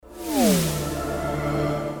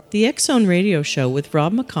The X Zone Radio Show with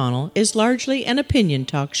Rob McConnell is largely an opinion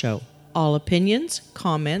talk show. All opinions,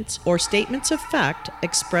 comments, or statements of fact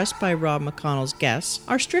expressed by Rob McConnell's guests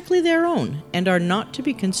are strictly their own and are not to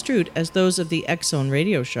be construed as those of the X Zone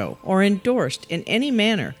Radio Show or endorsed in any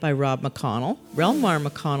manner by Rob McConnell, Relmar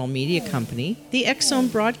McConnell Media Company, the X Zone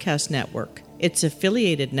Broadcast Network, its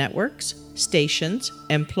affiliated networks, stations,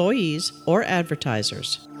 employees, or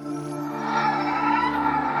advertisers.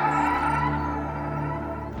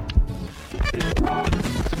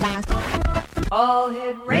 All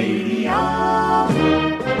Hit Radio.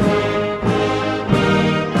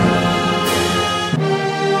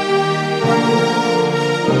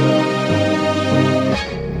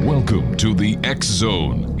 Welcome to the X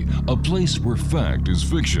Zone, a place where fact is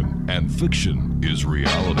fiction and fiction is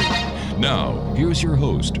reality. Now, here's your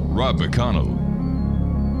host, Rob McConnell.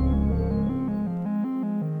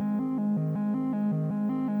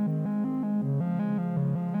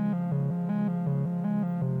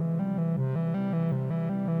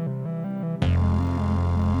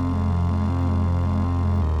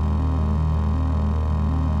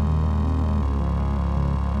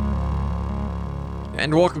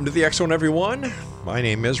 And welcome to the X Zone, everyone. My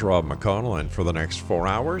name is Rob McConnell, and for the next 4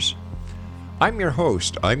 hours, I'm your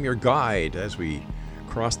host. I'm your guide as we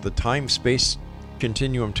cross the time-space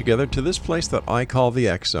continuum together to this place that I call the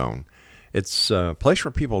X Zone. It's a place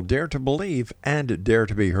where people dare to believe and dare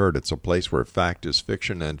to be heard. It's a place where fact is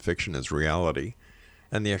fiction and fiction is reality.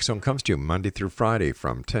 And the X Zone comes to you Monday through Friday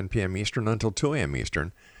from 10 p.m. Eastern until 2 a.m.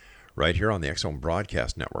 Eastern, right here on the X Zone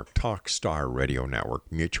Broadcast Network, Talkstar Radio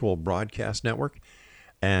Network, Mutual Broadcast Network,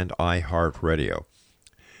 and iHeartRadio.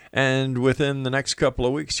 And within the next couple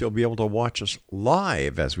of weeks, you'll be able to watch us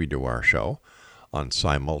live as we do our show on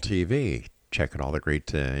Simul TV. Check out all the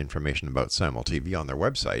great information about Simul TV on their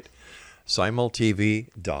website,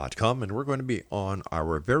 simultv.com. And we're going to be on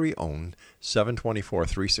our very own 724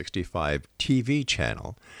 365 TV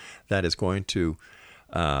channel that is going to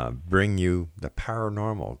bring you the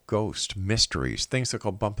paranormal, ghost, mysteries, things that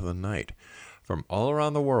go bump in the night from all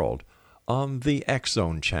around the world on the X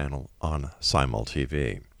Zone channel on Simul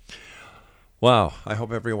TV. Wow, I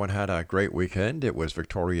hope everyone had a great weekend. It was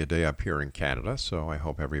Victoria Day up here in Canada, so I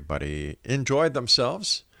hope everybody enjoyed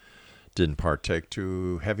themselves, didn't partake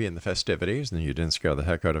too heavy in the festivities, and you didn't scare the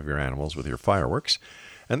heck out of your animals with your fireworks.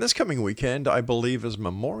 And this coming weekend, I believe, is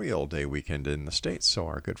Memorial Day weekend in the States, so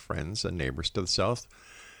our good friends and neighbors to the south,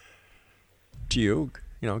 to you,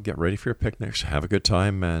 get ready for your picnics, have a good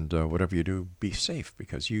time, and whatever you do, be safe,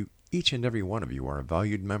 because each and every one of you are a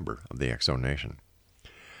valued member of the X Zone Nation.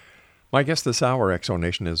 My guest this hour, X Zone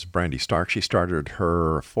Nation, is Brandy Stark. She started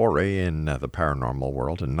her foray in the paranormal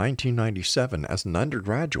world in 1997 as an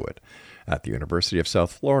undergraduate at the University of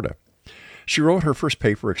South Florida. She wrote her first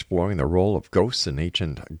paper exploring the role of ghosts in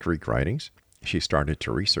ancient Greek writings. She started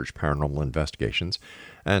to research paranormal investigations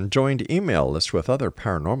and joined email lists with other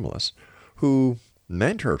paranormalists who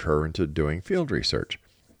mentored her into doing field research.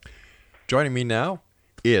 Joining me now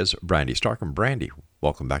is Brandy Stark. And Brandy,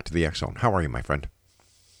 welcome back to the X Zone. How are you, my friend?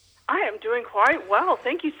 I am doing quite well.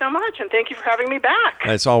 Thank you so much, and thank you for having me back.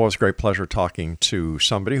 It's always a great pleasure talking to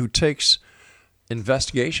somebody who takes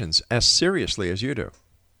investigations as seriously as you do.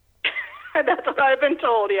 That's what I've been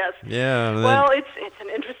told, yes. Yeah. Well, it's an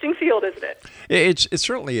interesting field, isn't it? It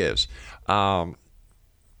certainly is. But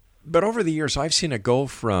over the years, I've seen it go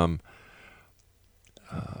from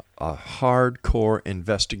a hardcore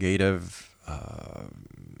investigative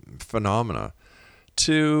phenomena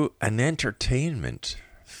to an entertainment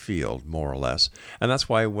field, more or less. And that's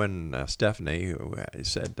why when Stephanie who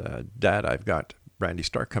said, Dad, I've got Brandy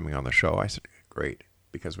Stark coming on the show, I said, great,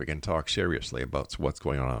 because we can talk seriously about what's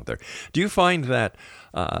going on out there. Do you find that,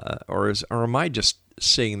 or am I just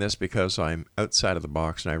saying this because I'm outside of the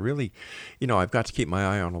box and I really, I've got to keep my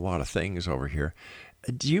eye on a lot of things over here.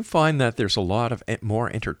 Do you find that there's a lot of more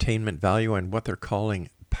entertainment value in what they're calling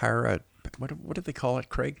what did they call it,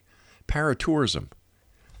 Craig? Paratourism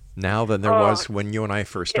now than there was when you and I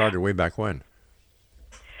first started way back when?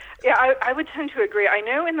 Yeah, I would tend to agree. I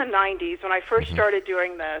know in the 90s when I first started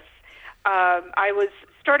doing this, I was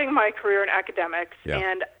starting my career in academics,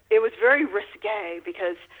 and it was very risque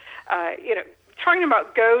because, talking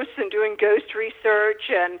about ghosts and doing ghost research,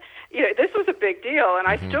 and this was a big deal. And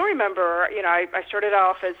I still remember, I started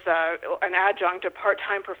off as an adjunct, a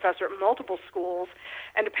part-time professor at multiple schools,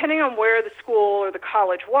 and depending on where the school or the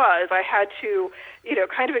college was, I had to,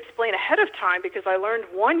 kind of explain ahead of time, because I learned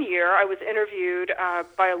one year I was interviewed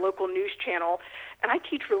by a local news channel, and I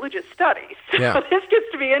teach religious studies. So this gets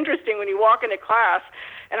to be interesting when you walk into class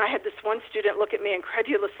And I had this one student look at me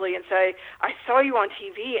incredulously and say, "I saw you on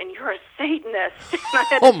TV, and you're a Satanist." And I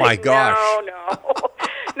had to my say, gosh.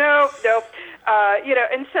 No.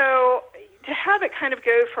 And so to have it kind of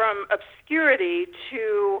go from obscurity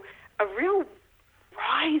to a real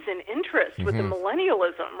rise in interest with the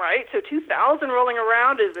millennialism, right? So 2000 rolling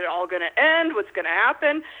around, is it all going to end? What's going to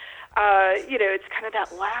happen? It's kind of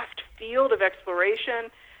that last field of exploration.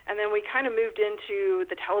 And then we kind of moved into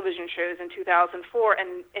the television shows in 2004.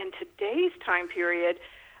 And in today's time period,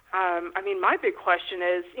 my big question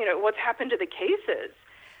is, what's happened to the cases?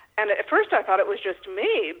 And at first I thought it was just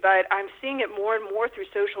me, but I'm seeing it more and more through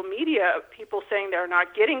social media, people saying they're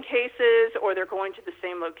not getting cases or they're going to the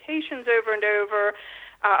same locations over and over.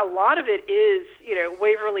 A lot of it is,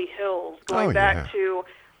 Waverly Hills, going back to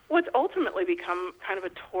what's ultimately become kind of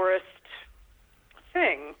a tourist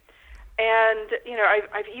thing. And,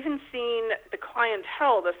 I've even seen the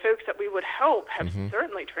clientele, the folks that we would help, have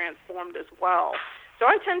certainly transformed as well. So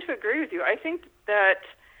I tend to agree with you. I think that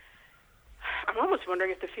I'm almost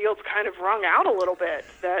wondering if the field's kind of wrung out a little bit,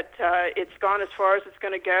 that it's gone as far as it's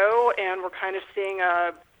going to go, and we're kind of seeing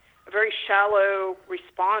a very shallow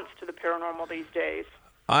response to the paranormal these days.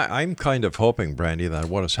 I'm kind of hoping, Brandy, that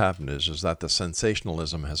what has happened is that the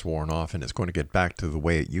sensationalism has worn off and it's going to get back to the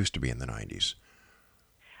way it used to be in the 90s.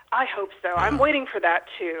 I hope so. Yeah. I'm waiting for that,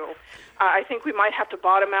 too. I think we might have to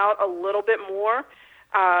bottom out a little bit more,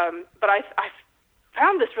 but I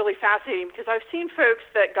found this really fascinating because I've seen folks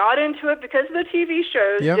that got into it because of the TV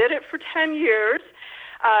shows, did it for 10 years,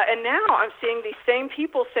 and now I'm seeing these same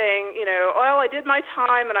people saying, well, I did my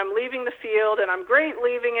time and I'm leaving the field and I'm great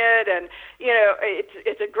leaving it, and,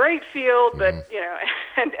 it's a great field, but,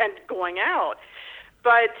 and going out.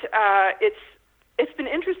 But it's been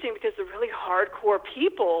interesting because the really hardcore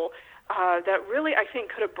people that really, I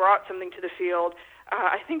think, could have brought something to the field,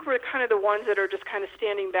 I think we're kind of the ones that are just kind of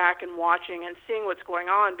standing back and watching and seeing what's going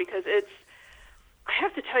on, because I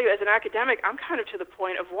have to tell you, as an academic, I'm kind of to the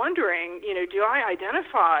point of wondering, do I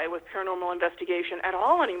identify with paranormal investigation at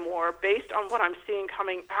all anymore based on what I'm seeing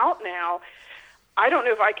coming out now? I don't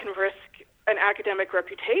know if I can risk an academic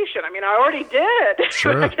reputation. I already did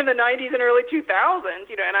back in the 90s and early 2000s,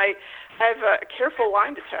 and I have a careful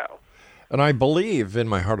line to toe. And I believe in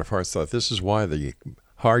my heart of hearts that this is why the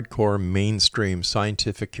hardcore mainstream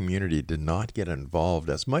scientific community did not get involved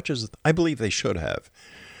as much as I believe they should have,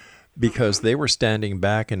 because they were standing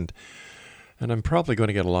back, and I'm probably going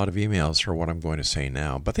to get a lot of emails for what I'm going to say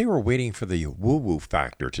now, but they were waiting for the woo-woo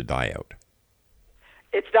factor to die out.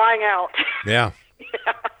 It's dying out. Yeah.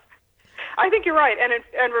 Yeah. I think you're right.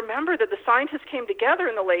 And remember that the scientists came together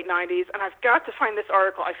in the late 90s, and I've got to find this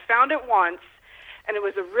article. I found it once, and it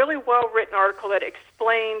was a really well-written article that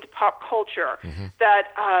explained pop culture,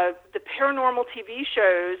 that the paranormal TV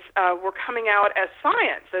shows were coming out as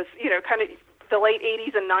science, as, kind of the late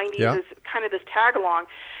 80s and 90s is kind of this tag-along.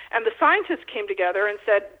 And the scientists came together and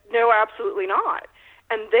said, no, absolutely not.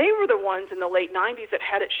 And they were the ones in the late 90s that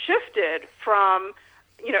had it shifted from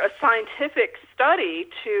a scientific study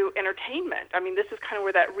to entertainment. This is kind of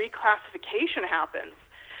where that reclassification happens.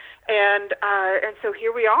 And so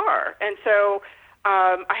here we are. And so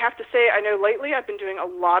I have to say, I know lately I've been doing a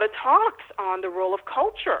lot of talks on the role of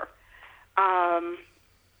culture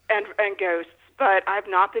and ghosts, but I've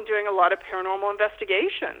not been doing a lot of paranormal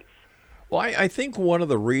investigations. Well, I think one of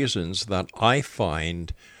the reasons that I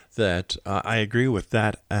find that I agree with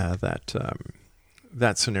that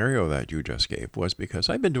scenario that you just gave was because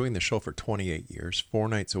I've been doing the show for 28 years, 4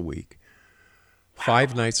 nights a week,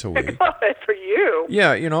 5 nights a week. Good for you.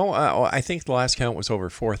 Yeah, I think the last count was over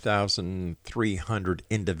 4,300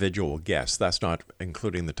 individual guests. That's not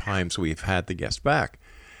including the times we've had the guests back.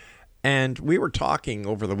 And we were talking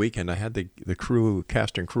over the weekend. I had the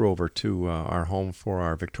cast and crew over to our home for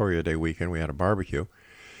our Victoria Day weekend. We had a barbecue.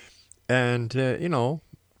 And,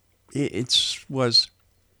 it was...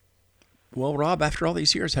 Well, Rob, after all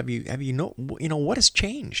these years, have you what has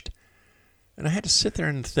changed? And I had to sit there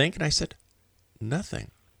and think, and I said, nothing.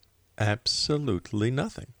 Absolutely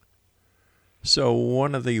nothing. So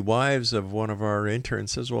one of the wives of one of our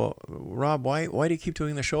interns says, well, Rob, why do you keep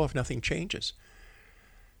doing the show if nothing changes?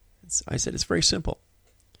 I said, it's very simple.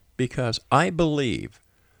 Because I believe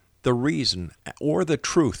the reason or the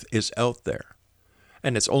truth is out there.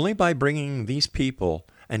 And it's only by bringing these people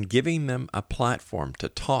and giving them a platform to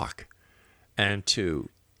talk and to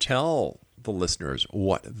tell the listeners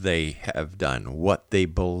what they have done, what they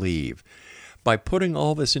believe. By putting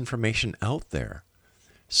all this information out there,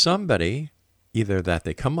 somebody, either that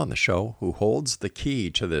they come on the show who holds the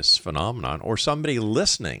key to this phenomenon, or somebody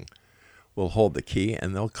listening will hold the key,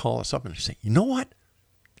 and they'll call us up and say, you know what?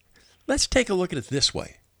 Let's take a look at it this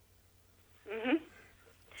way.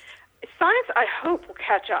 science, I hope, will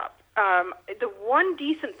catch up. The one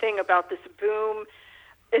decent thing about this boom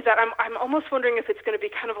is that I'm almost wondering if it's going to be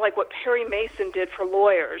kind of like what Perry Mason did for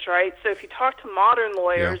lawyers, right? So if you talk to modern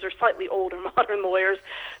lawyers or slightly older modern lawyers,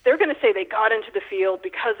 they're going to say they got into the field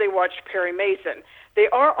because they watched Perry Mason. They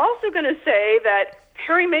are also going to say that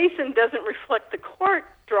Perry Mason doesn't reflect the court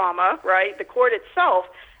drama, right, the court itself,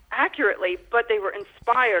 accurately, but they were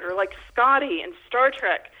inspired, or like Scotty in Star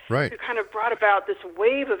Trek, who kind of brought about this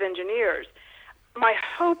wave of engineers. My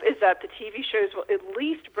hope is that the TV shows will at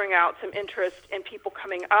least bring out some interest in people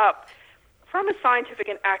coming up from a scientific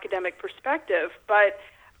and academic perspective, but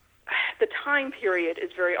the time period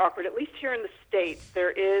is very awkward. At least here in the States,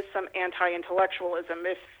 there is some anti-intellectualism.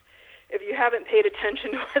 If you haven't paid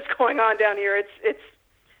attention to what's going on down here, it's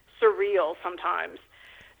surreal sometimes.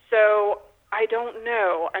 So I don't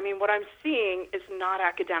know. I mean, what I'm seeing is not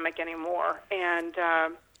academic anymore, and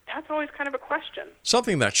that's always kind of a question.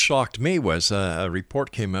 Something that shocked me was a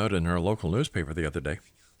report came out in our local newspaper the other day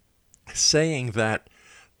saying that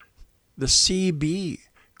the CB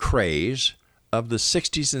craze of the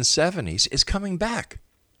 60s and 70s is coming back.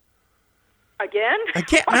 Again? Wow,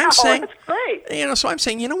 I'm saying, that's great. So I'm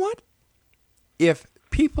saying, you know what? If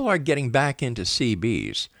people are getting back into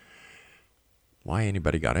CBs, why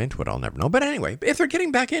anybody got into it, I'll never know. But anyway, if they're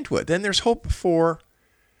getting back into it, then there's hope for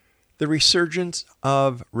the resurgence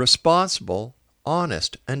of responsible,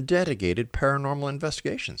 honest, and dedicated paranormal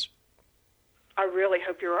investigations. I really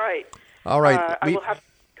hope you're right. All right. Go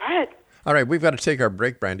ahead. All right, we've got to take our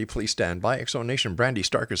break, Brandy. Please stand by. X-Zone Nation, Brandy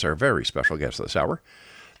Stark is our very special guest this hour.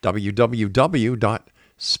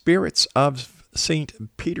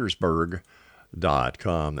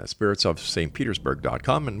 www.spiritsofstpetersburg.com. That's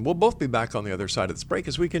spiritsofstpetersburg.com. And we'll both be back on the other side of this break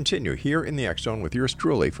as we continue here in the X-Zone with yours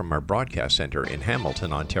truly from our broadcast center in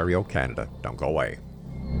Hamilton, Ontario, Canada. Don't go away.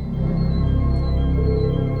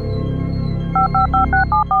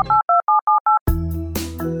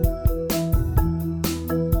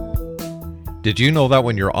 Did you know that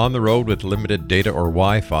when you're on the road with limited data or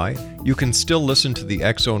Wi-Fi, you can still listen to the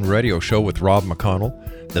X-Zone radio show with Rob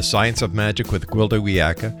McConnell, The Science of Magic with Gwilda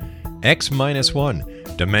Wiyaka,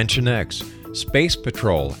 X-1, Dimension X, Space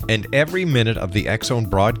Patrol, and every minute of the X-Zone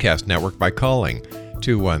broadcast network by calling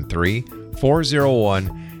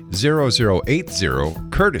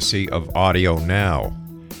 213-401-0080, courtesy of Audio Now.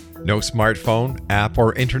 No smartphone, app,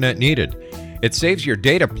 or internet needed. It saves your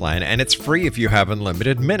data plan and it's free if you have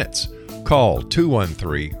unlimited minutes. Call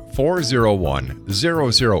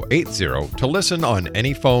 213-401-0080 to listen on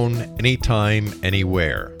any phone, anytime,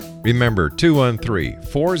 anywhere. Remember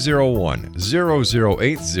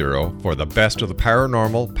 213-401-0080 for the best of the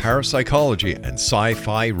paranormal, parapsychology, and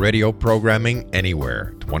sci-fi radio programming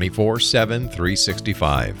anywhere, 24/7,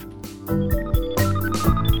 365.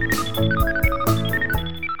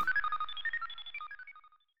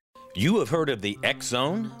 You have heard of the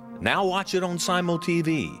X-Zone? Now watch it on Simul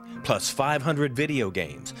TV, plus 500 video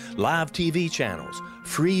games, live TV channels,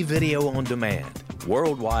 free video on demand,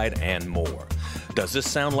 worldwide, and more. Does this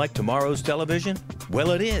sound like tomorrow's television?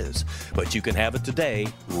 Well, it is, but you can have it today,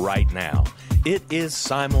 right now. It is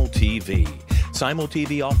Simul TV. Simul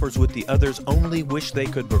TV offers what the others only wish they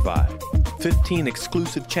could provide. 15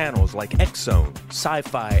 exclusive channels like X-Zone,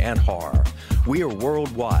 Sci-Fi, and Horror. We are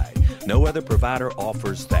worldwide. No other provider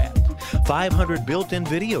offers that. 500 built-in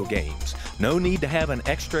video games. No need to have an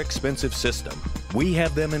extra expensive system. We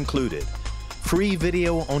have them included. Free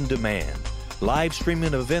video on demand. Live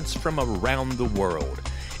streaming events from around the world.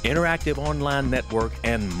 Interactive online network,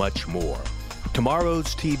 and much more.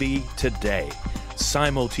 Tomorrow's TV today.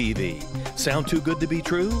 Simul TV. Sound too good to be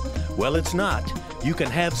true? Well, it's not. You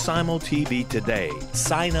can have Simul TV today.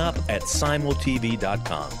 Sign up at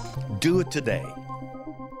simultv.com. Do it today.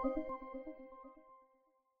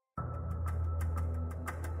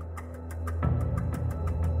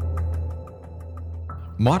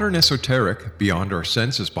 Modern Esoteric, Beyond Our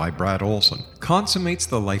Senses by Brad Olson, consummates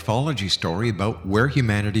the lifology story about where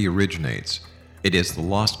humanity originates. It is the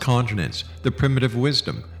lost continents, the primitive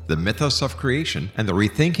wisdom, the mythos of creation, and the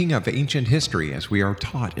rethinking of ancient history as we are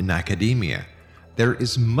taught in academia. There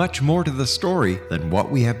is much more to the story than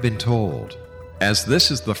what we have been told. As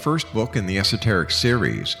this is the first book in the Esoteric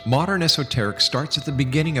series, Modern Esoteric starts at the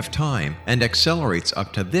beginning of time and accelerates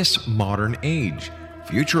up to this modern age.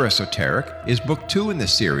 Future Esoteric is book 2 in the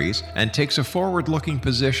series and takes a forward-looking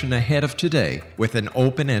position ahead of today with an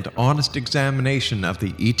open and honest examination of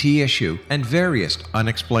the ET issue and various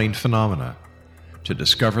unexplained phenomena. To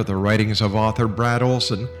discover the writings of author Brad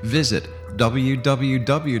Olson, visit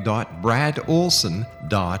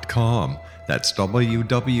www.bradolson.com. That's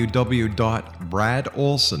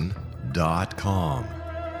www.bradolson.com.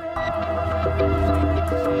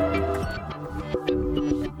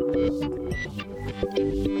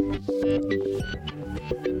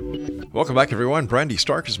 Welcome back, everyone. Brandy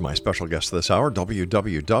Stark is my special guest this hour,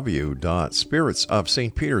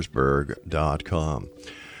 www.spiritsofstpetersburg.com.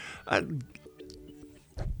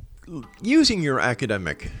 Using your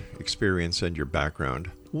academic experience and your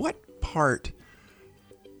background, what part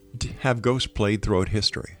have ghosts played throughout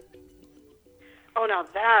history? Oh, now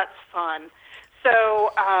that's fun.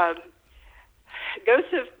 So,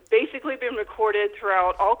 ghosts have basically been recorded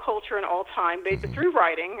throughout all culture and all time, through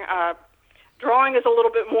writing. Drawing is a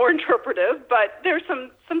little bit more interpretive, but there's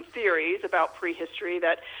some theories about prehistory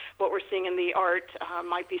that what we're seeing in the art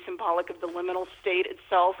might be symbolic of the liminal state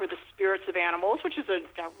itself or the spirits of animals, which is a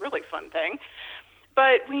really fun thing.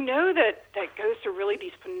 But we know that ghosts are really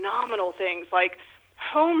these phenomenal things, like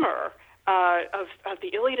Homer of the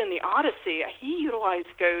Iliad and the Odyssey. He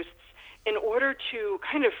utilized ghosts in order to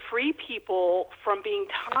kind of free people from being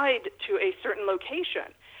tied to a certain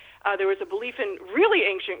location. There was a belief in really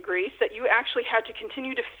ancient Greece that you actually had to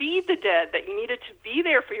continue to feed the dead, that you needed to be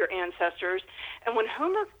there for your ancestors. And when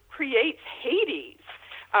Homer creates Hades,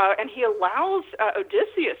 and he allows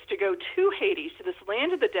Odysseus to go to Hades, to this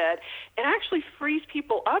land of the dead, it actually frees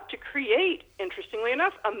people up to create, interestingly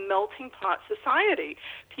enough, a melting pot society.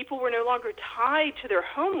 People were no longer tied to their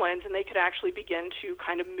homelands, and they could actually begin to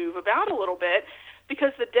kind of move about a little bit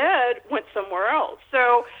because the dead went somewhere else.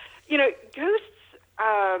 So, ghosts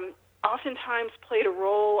oftentimes played a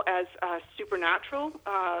role as supernatural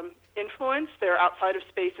influence. They're outside of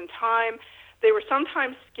space and time. They were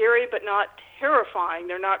sometimes scary but not terrifying.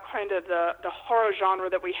 They're not kind of the horror genre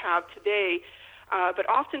that we have today, but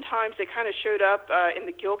oftentimes they kind of showed up in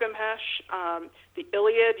the Gilgamesh, the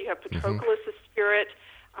Iliad. You have Patroclus' spirit.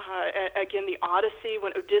 Again, the Odyssey,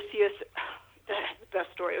 when Odysseus, the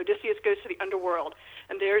best story, Odysseus goes to the underworld,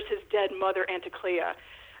 and there's his dead mother, Anticlea.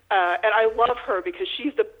 And I love her because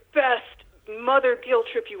she's the best mother guilt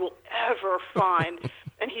trip you will ever find.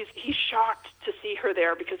 And he's shocked to see her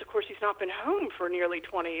there because, of course, he's not been home for nearly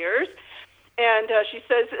 20 years. And she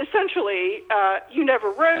says, essentially, you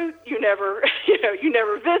never wrote, you never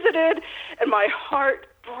visited, and my heart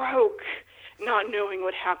broke not knowing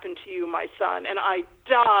what happened to you, my son. And I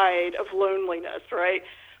died of loneliness, right?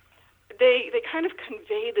 They kind of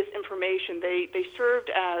conveyed this information. They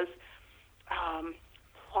served as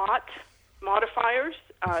plot modifiers.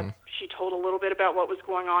 She told a little bit about what was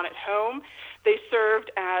going on at home. They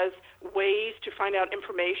served as ways to find out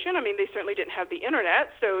information. I mean, they certainly didn't have the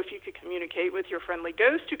internet, so if you could communicate with your friendly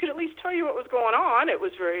ghost, who could at least tell you what was going on, it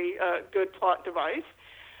was a very good plot device.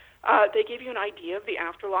 They gave you an idea of the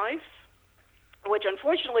afterlife, which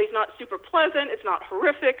unfortunately is not super pleasant. It's not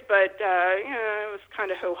horrific, but it was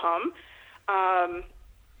kind of ho-hum.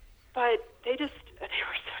 But they were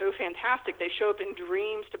so fantastic. They show up in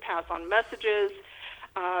dreams to pass on messages.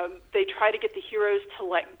 They try to get the heroes to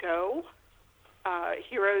let go.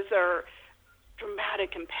 Heroes are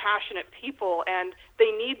dramatic and passionate people, and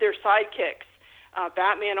they need their sidekicks.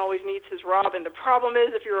 Batman always needs his Robin. The problem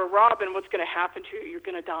is, if you're a Robin, what's going to happen to you? You're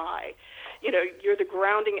going to die. You're the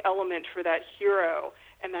grounding element for that hero,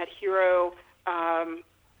 and that hero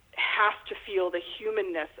has to feel the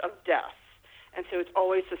humanness of death. And so it's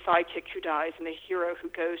always the sidekick who dies and the hero who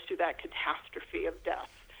goes through that catastrophe of death,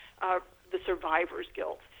 the survivor's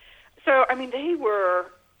guilt. So, I mean, they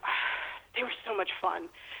were so much fun.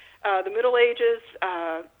 The Middle Ages,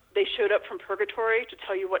 they showed up from purgatory to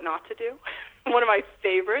tell you what not to do. One of my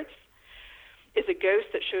favorites is a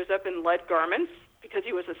ghost that shows up in lead garments because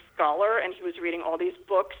he was a scholar and he was reading all these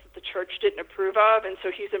books that the church didn't approve of, and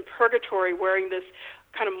so he's in purgatory wearing this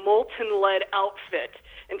kind of molten lead outfit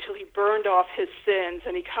until he burned off his sins,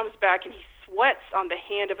 and he comes back and he sweats on the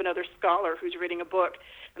hand of another scholar who's reading a book,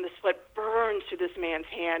 and the sweat burns through this man's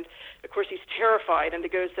hand. Of course, he's terrified, and the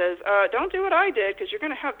ghost says, don't do what I did, because you're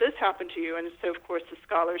going to have this happen to you. And so, of course, the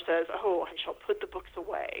scholar says, oh, I shall put the books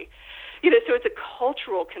away. So it's a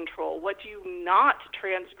cultural control. What do you not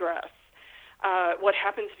transgress? What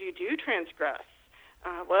happens if you do transgress?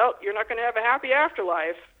 Well, you're not going to have a happy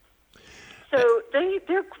afterlife. So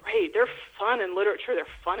they're great. They're fun in literature. They're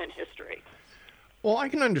fun in history. Well, I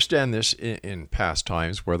can understand this in past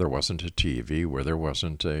times where there wasn't a TV, where there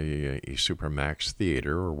wasn't a Supermax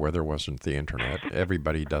theater, or where there wasn't the internet.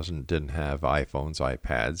 Everybody didn't have iPhones,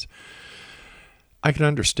 iPads. I can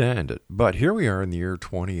understand it. But here we are in the year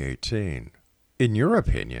 2018. In your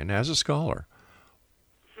opinion, as a scholar,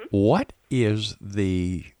 what is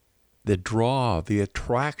the draw, the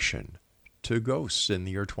attraction to ghosts in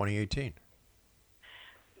the year 2018?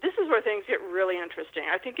 This is where things get really interesting.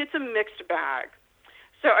 I think it's a mixed bag.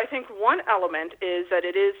 So I think one element is that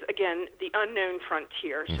it is, again, the unknown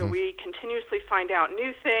frontier. So we continuously find out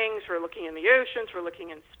new things. We're looking in the oceans, we're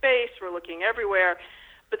looking in space, we're looking everywhere.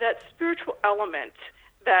 But that spiritual element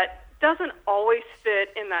that doesn't always fit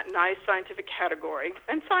in that nice scientific category,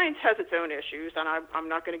 and science has its own issues, and I'm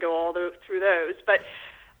not going to go all through those, but,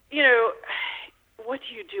 you know, what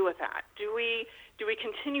do you do with that? Do we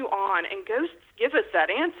continue on? And ghosts give us that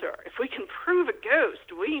answer. If we can prove a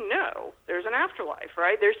ghost, we know there's an afterlife,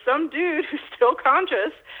 right? There's some dude who's still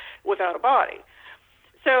conscious without a body.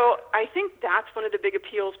 So I think that's one of the big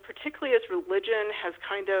appeals, particularly as religion has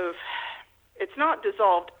kind of, it's not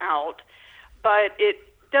dissolved out, but it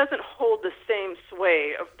doesn't hold the same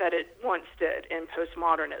sway that it once did in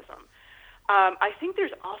postmodernism. I think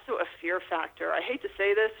there's also a fear factor. I hate to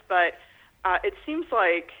say this, but it seems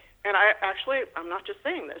like, and I'm not just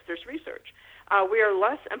saying this, there's research. We are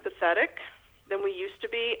less empathetic than we used to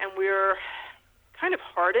be, and we're kind of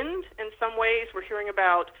hardened in some ways. We're hearing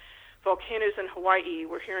about volcanoes in Hawaii.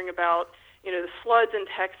 We're hearing about, you know, the floods in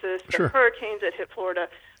Texas, the hurricanes that hit Florida,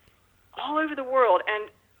 all over the world. And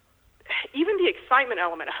even the excitement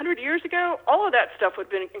element, 100 years ago, all of that stuff would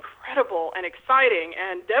have been incredible and exciting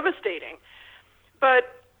and devastating.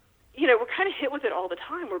 But, you know, we're kind of hit with it all the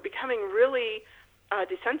time. We're becoming really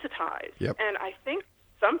desensitized. Yep. And I think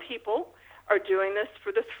some people are doing this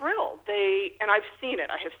for the thrill. And I've seen it.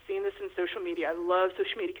 I have seen this in social media. I love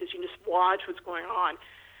social media because you can just watch what's going on.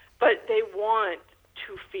 But they want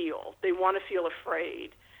to feel. They want to feel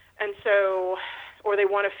afraid. And so, or they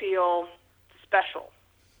want to feel special.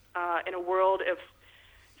 In a world of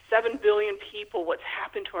 7 billion people, what's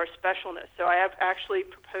happened to our specialness? So I have actually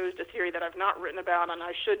proposed a theory that I've not written about, and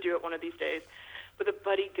I should do it one of these days, but the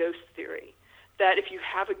buddy ghost theory. That if you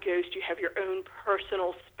have a ghost, you have your own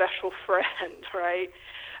personal special friend, right?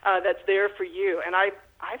 That's there for you. And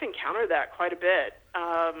I've encountered that quite a bit.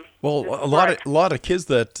 Well, a lot of kids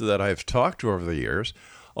that I've talked to over the years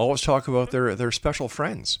always talk about their special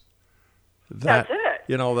friends. That's it.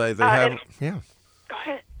 You know, they have, yeah. Go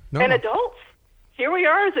ahead. No. And adults. Here we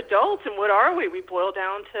are as adults, and what are we? We boil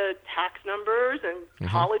down to tax numbers and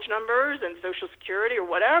college numbers and Social Security or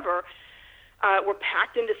whatever. We're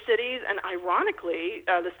packed into cities, and ironically,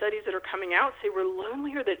 the studies that are coming out say we're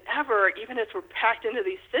lonelier than ever, even as we're packed into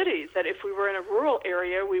these cities, that if we were in a rural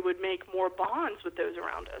area, we would make more bonds with those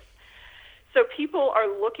around us. So people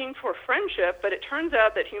are looking for friendship, but it turns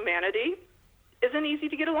out that humanity isn't easy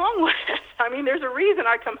to get along with. I mean, there's a reason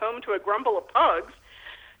I come home to a grumble of pugs,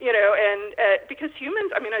 you know, and because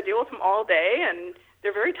humans, I mean, I deal with them all day, and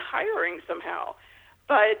they're very tiring somehow.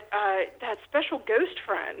 But that special ghost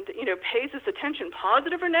friend, you know, pays us attention,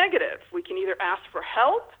 positive or negative. We can either ask for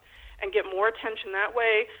help and get more attention that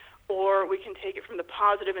way, or we can take it from the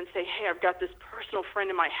positive and say, hey, I've got this personal friend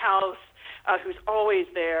in my house who's always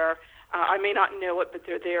there. I may not know it, but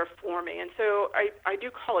they're there for me. And so I do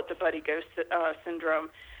call it the buddy ghost syndrome.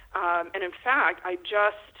 And in fact,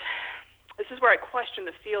 this is where I question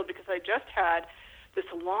the field, because I just had this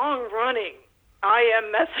long-running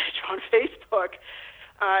IM message on Facebook.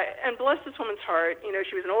 And bless this woman's heart, you know,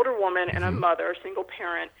 she was an older woman and a mother, a single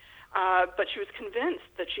parent, but she was convinced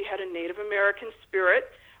that she had a Native American spirit,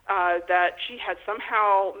 that she had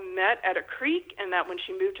somehow met at a creek, and that when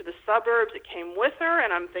she moved to the suburbs, it came with her.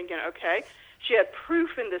 And I'm thinking, okay, she had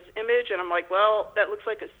proof in this image, and I'm like, well, that looks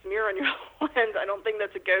like a smear on your lens. I don't think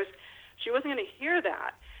that's a ghost. She wasn't going to hear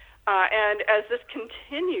that. And as this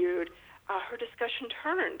continued, her discussion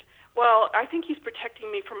turned. Well, I think he's protecting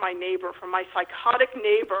me from my neighbor, from my psychotic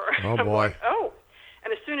neighbor. Oh, boy. I'm like, oh.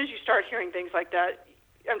 And as soon as you start hearing things like that,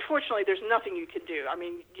 unfortunately, there's nothing you could do. I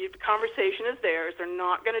mean, the conversation is theirs. They're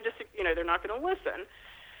not going to they're not going to listen.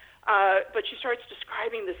 But she starts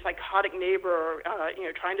describing this psychotic neighbor,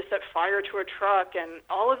 trying to set fire to her truck, and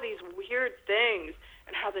all of these weird things,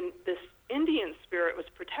 and how this Indian spirit was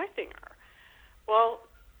protecting her. Well,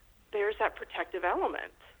 there's that protective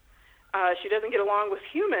element. She doesn't get along with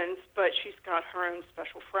humans, but she's got her own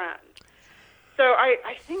special friend. So I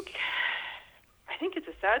think it's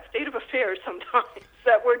a sad state of affairs sometimes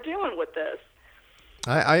that we're dealing with this.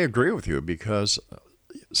 I agree with you, because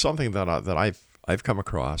something that I've come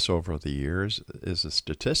across over the years is a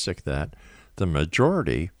statistic that the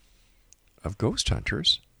majority of ghost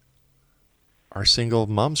hunters are single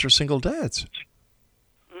moms or single dads.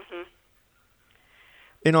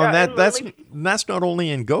 You know, that's not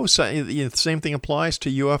only in ghosts. The same thing applies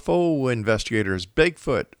to UFO investigators,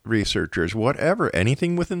 Bigfoot researchers, whatever.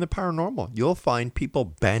 Anything within the paranormal, you'll find people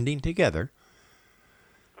banding together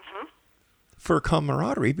for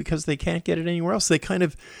camaraderie because they can't get it anywhere else. They kind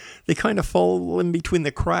of fall in between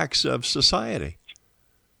the cracks of society.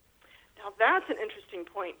 Now that's an interesting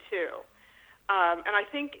breaking point too. And I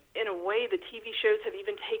think, in a way, the TV shows have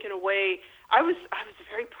even taken away. I was a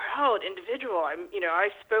very proud individual. I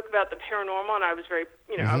spoke about the paranormal, and I was very,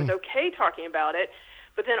 I was okay talking about it.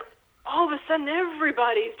 But then all of a sudden,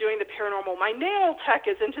 everybody's doing the paranormal. My nail tech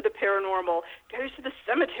is into the paranormal, goes to the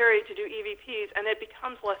cemetery to do EVPs, and it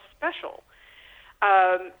becomes less special.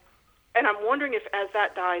 And I'm wondering if, as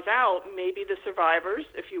that dies out, maybe the survivors,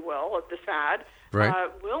 if you will, of the fad,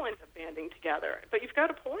 will end up banding together. But you've got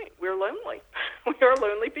a point. We're lonely. We are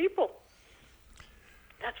lonely people.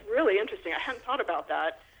 That's really interesting. I hadn't thought about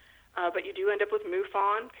that. But you do end up with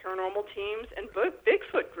MUFON, paranormal teams, and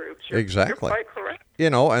Bigfoot groups. You're quite correct.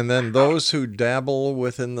 And then those who dabble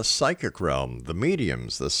within the psychic realm, the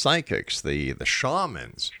mediums, the psychics, the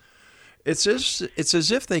shamans. It's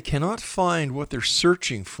as if they cannot find what they're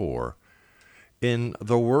searching for in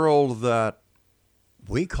the world that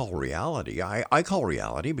we call reality. I call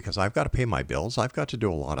reality because I've got to pay my bills. I've got to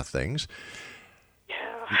do a lot of things.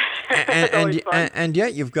 Yeah. And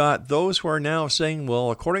yet you've got those who are now saying, well,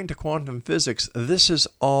 according to quantum physics, this isn't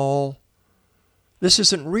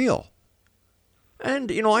real.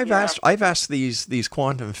 And I've asked these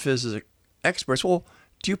quantum physics experts, well,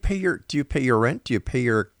 do you pay your rent? Do you pay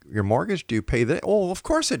your mortgage? Do you pay that? Oh, of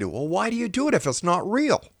course I do. Well, why do you do it if it's not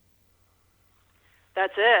real?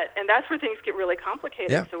 That's it. And that's where things get really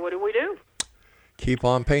complicated. Yeah. So what do? Keep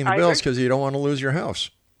on paying the bills because you don't want to lose your house.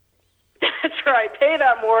 That's right. Pay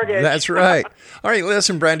that mortgage. That's right. All right,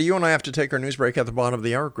 listen, Brandy, you and I have to take our news break at the bottom of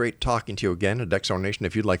the hour. Great talking to you again at X Zone Nation.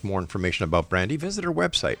 If you'd like more information about Brandy, visit her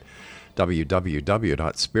website,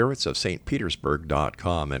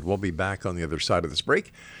 www.spiritsofstpetersburg.com. And we'll be back on the other side of this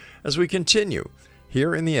break as we continue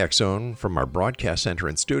here in the X Zone from our broadcast center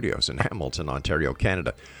and studios in Hamilton, Ontario,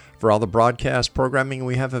 Canada. For all the broadcast programming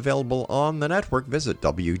we have available on the network, visit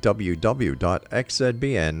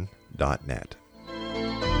www.xzbn.net.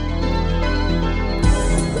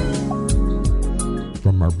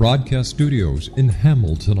 From our broadcast studios in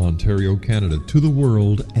Hamilton, Ontario, Canada, to the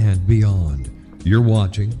world and beyond, you're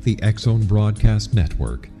watching the X Zone Broadcast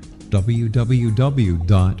Network, www.xzbn.net.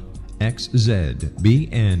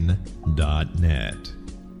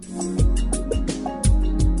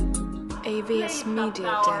 AVS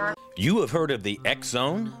Media Den. You have heard of the X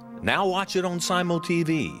Zone? Now watch it on Simul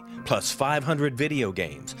TV, plus 500 video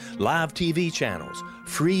games, live TV channels,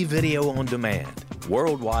 free video on demand,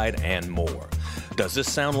 worldwide, and more. Does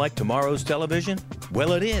this sound like tomorrow's television?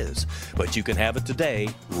 Well, it is, but you can have it today,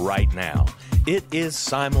 right now. It is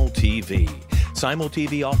Simul TV. Simul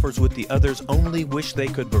TV offers what the others only wish they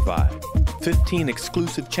could provide. 15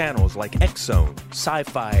 exclusive channels like X Zone,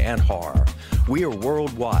 sci-fi, and horror. We are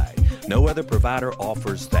worldwide. No other provider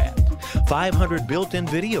offers that. 500 built-in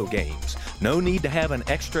video games. No need to have an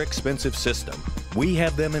extra expensive system. We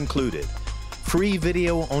have them included. Free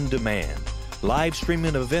video on demand. Live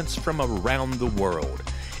streaming events from around the world.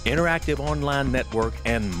 Interactive online network,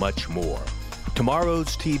 and much more.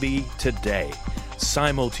 Tomorrow's TV today.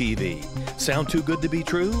 Simul TV. Sound too good to be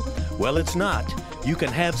true? Well, it's not. You can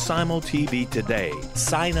have Simul TV today.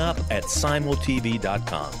 Sign up at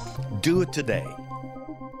simultv.com. Do it today.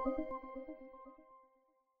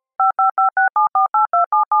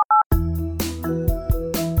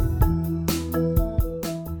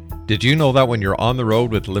 Did you know that when you're on the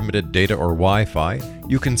road with limited data or Wi-Fi,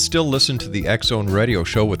 you can still listen to the X Zone Radio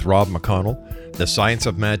Show with Rob McConnell, The Science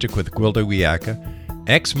of Magic with Gwilda Wiyaka,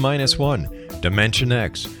 X-1, Dimension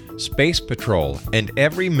X, Space Patrol, and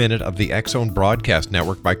every minute of the X Zone Broadcast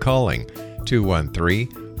Network by calling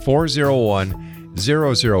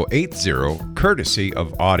 213-401-0080, courtesy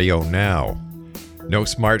of Audio Now. No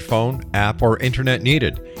smartphone, app, or internet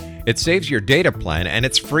needed. It saves your data plan and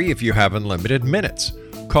it's free if you have unlimited minutes.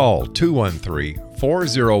 Call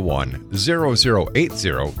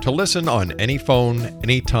 213-401-0080 to listen on any phone,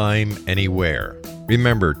 anytime, anywhere.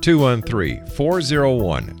 Remember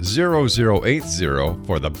 213-401-0080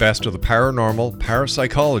 for the best of the paranormal,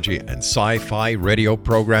 parapsychology, and sci-fi radio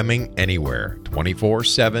programming anywhere,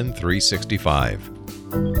 24/7, 365.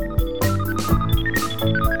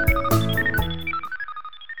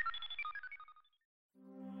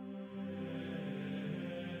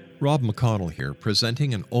 Rob McConnell here,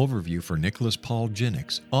 presenting an overview for Nicholas Paul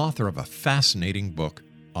Jennings, author of a fascinating book,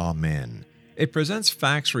 Amen. It presents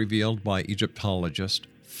facts revealed by Egyptologists,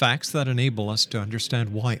 facts that enable us to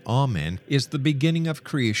understand why Amen is the beginning of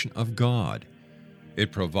creation of God.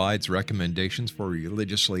 It provides recommendations for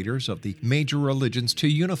religious leaders of the major religions to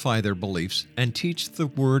unify their beliefs and teach the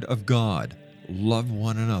Word of God. Love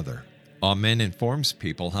one another. Amen informs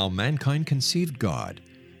people how mankind conceived God.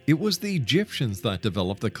 It was the Egyptians that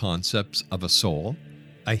developed the concepts of a soul,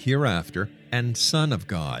 a hereafter, and Son of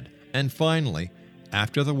God. And finally,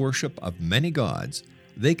 after the worship of many gods,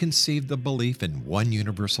 they conceived the belief in one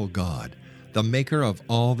universal God, the maker of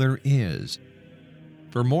all there is.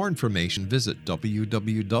 For more information, visit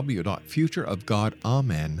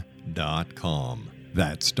www.futureofgodamen.com.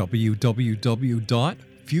 That's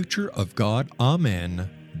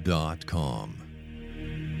www.futureofgodamen.com.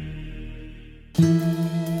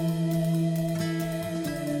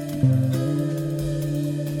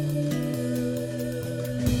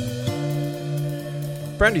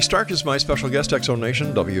 Brandy Stark is my special guest, X Zone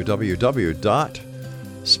Nation,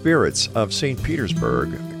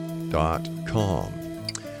 www.spiritsofstpetersburg.com.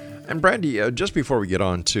 And Brandy, just before we get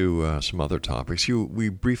on to some other topics, we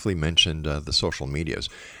briefly mentioned the social medias,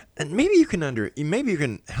 and maybe you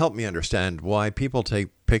can help me understand why people take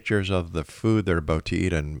pictures of the food they're about to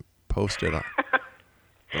eat and post it on.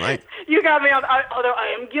 Right? You got me on. Although I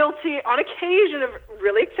am guilty on occasion of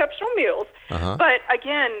really exceptional meals, but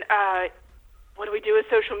again, what do we do with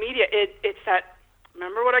social media? It's that.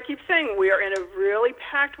 Remember what I keep saying? We are in a really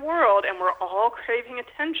packed world, and we're all craving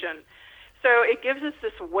attention. So it gives us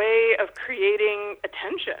this way of creating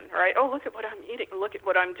attention, right? Oh, look at what I'm eating. Look at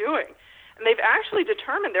what I'm doing. And they've actually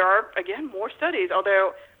determined there are, again, more studies,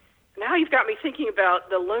 although now you've got me thinking about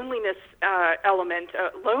the loneliness element,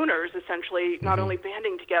 loners essentially, not only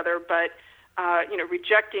banding together, but,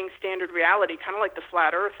 rejecting standard reality, kind of like the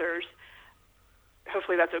flat earthers.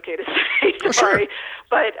 Hopefully that's okay to say. Oh, Sorry. sure.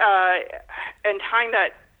 But, and tying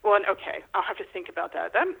that, okay, I'll have to think about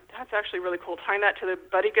that. That's actually really cool. Tying that to the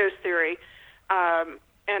buddy ghost theory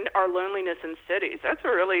and our loneliness in cities. That's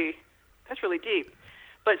really deep.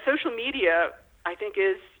 But social media, I think,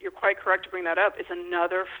 you're quite correct to bring that up, is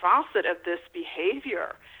another facet of this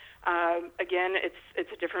behavior. Again,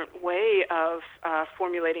 it's a different way of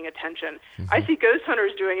formulating attention. I see ghost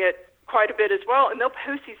hunters doing it quite a bit as well, and they'll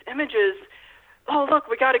post these images. Oh, look,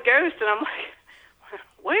 we got a ghost, and I'm like,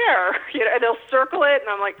 where? And they'll circle it, and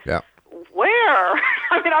I'm like, where?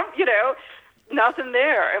 I mean, nothing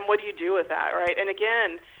there. And what do you do with that, right? And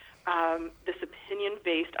again, this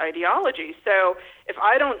opinion-based ideology. So if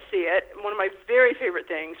I don't see it, one of my very favorite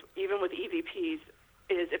things, even with EVPs,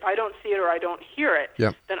 is if I don't see it or I don't hear it,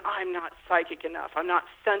 then I'm not psychic enough. I'm not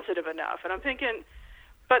sensitive enough. And I'm thinking,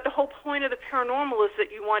 but the whole point of the paranormal is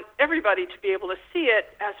that you want everybody to be able to see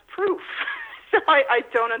it as proof. So I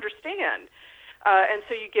don't understand. And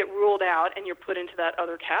so you get ruled out and you're put into that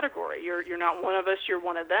other category. You're not one of us, you're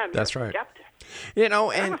one of them. That's you're right. Skeptic.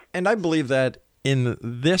 And I believe that in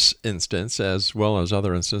this instance, as well as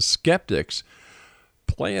other instances, skeptics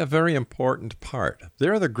play a very important part.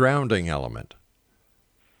 They're the grounding element.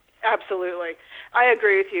 Absolutely. I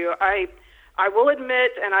agree with you. I will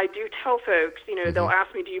admit, and I do tell folks, they'll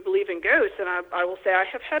ask me, do you believe in ghosts? And I will say I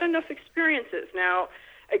have had enough experiences. Now,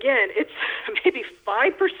 again, it's maybe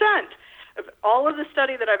 5% of all of the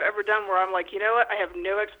study that I've ever done where I'm like, you know what, I have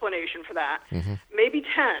no explanation for that. Maybe 10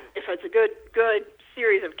 if it's a good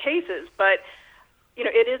series of cases, but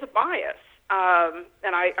it is a bias,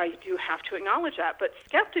 and I do have to acknowledge that. But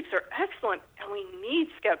skeptics are excellent, and we need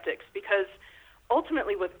skeptics because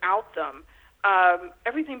ultimately without them,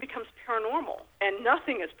 everything becomes paranormal, and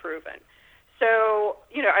nothing is proven. So,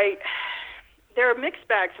 there are mixed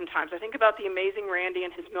bags sometimes. I think about the amazing Randy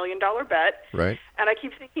and his $1 million bet. Right. And I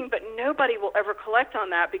keep thinking, but nobody will ever collect on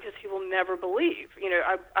that because he will never believe.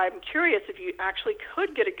 I'm curious if you actually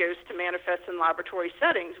could get a ghost to manifest in laboratory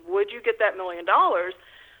settings, would you get that $1 million, or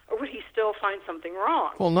would he still find something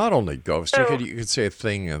wrong? Well, not only ghosts. So, you could say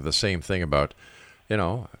the same thing about,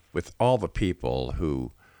 with all the people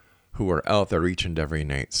who are out there each and every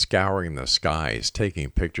night scouring the skies, taking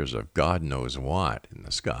pictures of God knows what in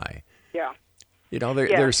the sky. Yeah.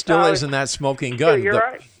 There still isn't that smoking gun. You're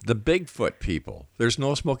right. The Bigfoot people, there's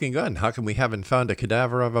no smoking gun. How come we haven't found a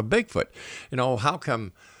cadaver of a Bigfoot? How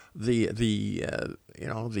come the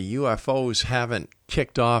UFOs haven't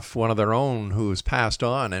kicked off one of their own who's passed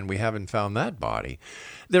on and we haven't found that body?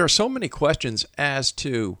 There are so many questions as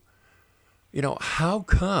to, how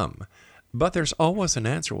come? But there's always an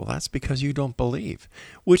answer. Well, that's because you don't believe.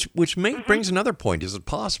 Which brings another point. Is it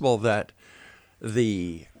possible that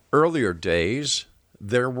the earlier days,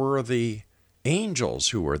 there were the angels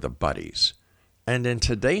who were the buddies. And in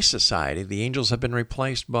today's society, the angels have been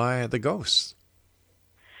replaced by the ghosts.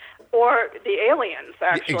 Or the aliens,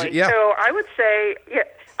 actually. Yeah. So I would say,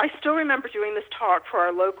 I still remember doing this talk for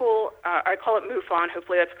our local, I call it MUFON,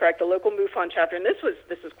 hopefully that's correct, the local MUFON chapter. And this was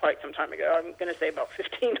quite some time ago. I'm going to say about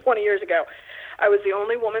 15, 20 years ago. I was the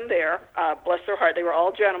only woman there, bless their heart. They were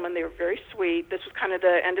all gentlemen. They were very sweet. This was kind of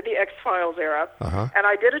the end of the X-Files era. And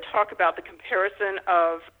I did a talk about the comparison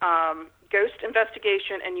of ghost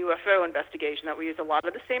investigation and UFO investigation, that we use a lot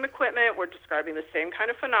of the same equipment. We're describing the same kind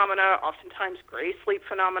of phenomena, oftentimes gray sleep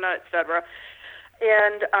phenomena, etc.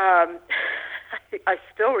 And I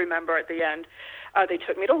still remember at the end, they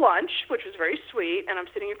took me to lunch, which was very sweet, and I'm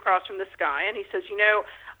sitting across from this guy, and he says,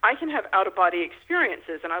 I can have out-of-body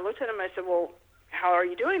experiences. And I looked at him and I said, well, how are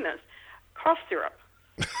you doing this? Cough syrup.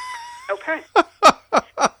 Okay.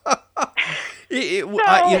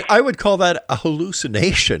 I would call that a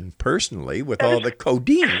hallucination, personally, with all the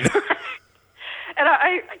codeine.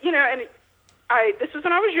 And this was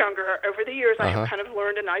when I was younger. Over the years, I kind of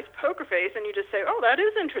learned a nice poker face, and you just say, oh, that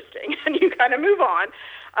is interesting, and you kind of move on.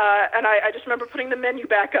 And I just remember putting the menu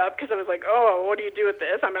back up because I was like, oh, what do you do with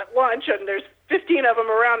this? I'm at lunch, and there's 15 of them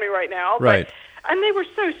around me right now. Right. And they were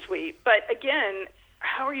so sweet. But again,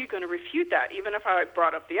 how are you going to refute that? Even if I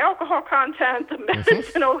brought up the alcohol content, the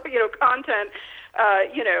medicinal, content,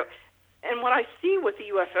 And what I see with the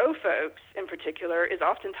UFO folks in particular is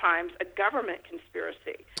oftentimes a government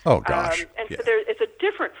conspiracy. Oh, gosh. So it's a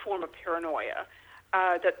different form of paranoia,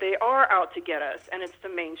 that they are out to get us, and it's the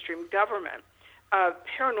mainstream government.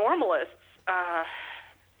 Paranormalists,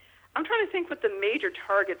 I'm trying to think what the major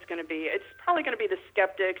target's going to be. It's probably going to be the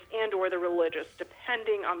skeptics and or the religious,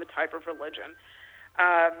 depending on the type of religion.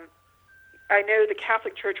 I know the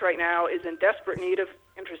Catholic Church right now is in desperate need of,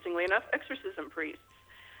 interestingly enough, exorcism priests.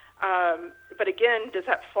 But again, does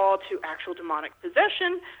that fall to actual demonic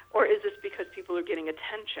possession, or is this because people are getting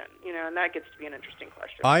attention? And that gets to be an interesting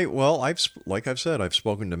question. I've said, I've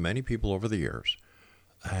spoken to many people over the years,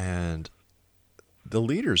 and the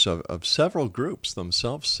leaders of several groups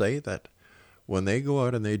themselves say that when they go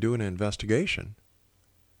out and they do an investigation,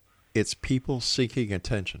 it's people seeking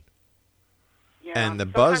attention. Yeah, and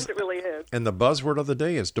sometimes it really is. And the buzzword of the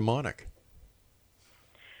day is demonic.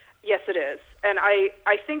 Yes, it is. And I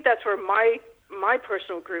think that's where my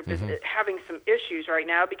personal group is having some issues right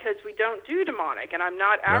now, because we don't do demonic, and I'm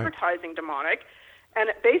not advertising demonic. And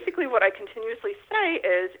basically what I continuously say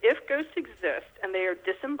is, if ghosts exist and they are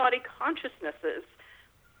disembodied consciousnesses,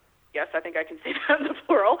 yes, I think I can say that in the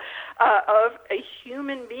plural, of a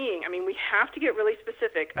human being. I mean, we have to get really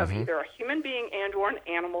specific of either a human being and or an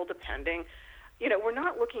animal, depending. We're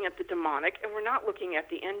not looking at the demonic, and we're not looking at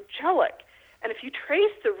the angelic. And if you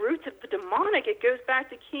trace the roots of the demonic, it goes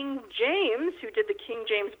back to King James, who did the King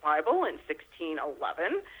James Bible in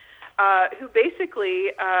 1611, who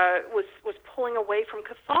basically was pulling away from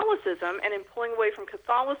Catholicism, and in pulling away from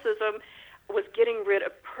Catholicism was getting rid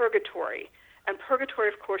of purgatory. And purgatory,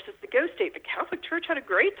 of course, is the ghost state. The Catholic Church had a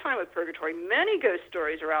great time with purgatory. Many ghost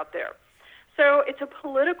stories are out there. So it's a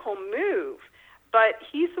political move. But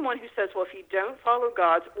he's the one who says, well, if you don't follow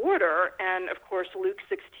God's order, and, of course, Luke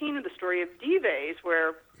 16, the story of Dives,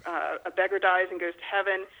 where a beggar dies and goes to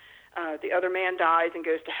heaven, the other man dies and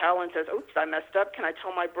goes to hell and says, oops, I messed up. Can I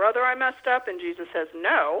tell my brother I messed up? And Jesus says,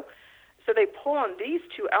 no. So they pull on these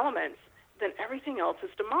two elements, then everything else is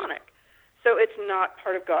demonic. So it's not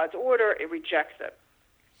part of God's order. It rejects it.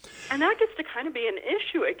 And that gets to kind of be an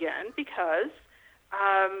issue again, because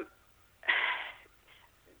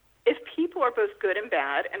if people are both good and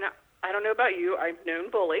bad, and I don't know about you, I've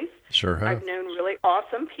known bullies. Sure have. I've known really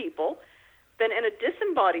awesome people. Then in a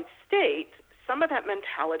disembodied state, some of that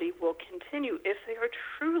mentality will continue if they are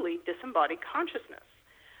truly disembodied consciousness.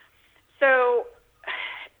 So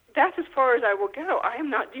that's as far as I will go. I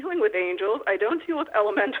am not dealing with angels. I don't deal with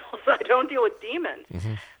elementals. I don't deal with demons.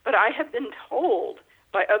 But I have been told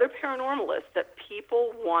by other paranormalists that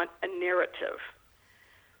people want a narrative.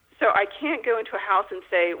 So I can't go into a house and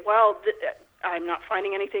say, well, I'm not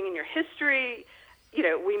finding anything in your history.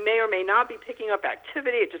 We may or may not be picking up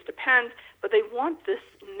activity. It just depends. But they want this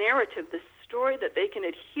narrative, this story that they can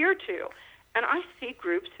adhere to. And I see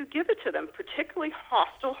groups who give it to them, particularly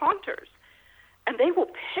hostile haunters. And they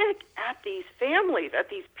will pick at these families,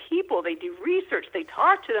 at these people. They do research. They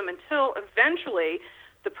talk to them until eventually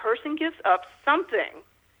the person gives up something,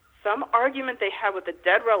 some argument they had with a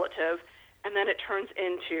dead relative, and then it turns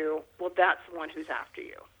into, well, that's the one who's after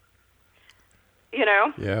you.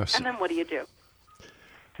 Yes. And then what do you do?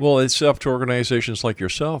 Well, it's up to organizations like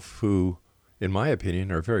yourself who, in my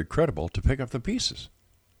opinion, are very credible to pick up the pieces.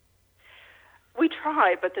 We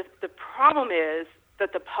try, but the problem is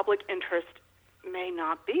that the public interest may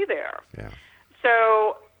not be there. Yeah.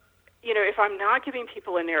 So, if I'm not giving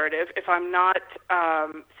people a narrative, if I'm not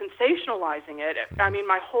sensationalizing it, I mean,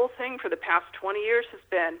 my whole thing for the past 20 years has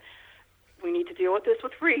been, we need to deal with this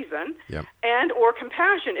with reason and or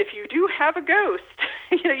compassion. If you do have a ghost,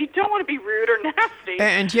 you don't want to be rude or nasty.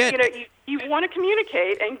 And yet, you want to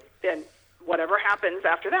communicate, and then whatever happens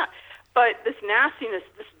after that. But this nastiness,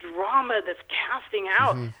 this drama, this casting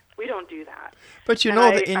out, We don't do that. But you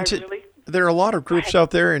know, there are a lot of groups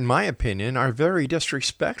out there, in my opinion, are very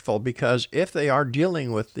disrespectful, because if they are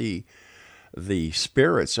dealing with the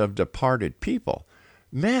spirits of departed people,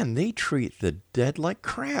 man, they treat the dead like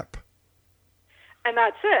crap. And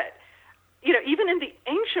that's it. You know, even in the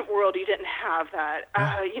ancient world, you didn't have that.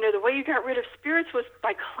 You know, the way you got rid of spirits was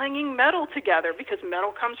by clanging metal together, because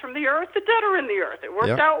metal comes from the earth. The dead are in the earth. It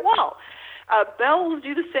worked out well. Bells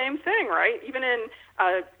do the same thing, right? Even in,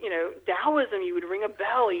 you know, Taoism, you would ring a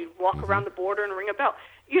bell. You'd walk around the border and ring a bell.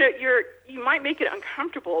 You know, you might make it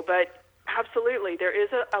uncomfortable, but absolutely, there is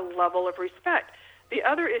a level of respect. The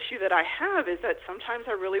other issue that I have is that sometimes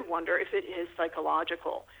I really wonder if it is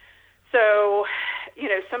psychological. So, you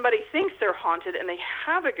know, somebody thinks they're haunted and they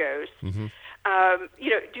have a ghost. You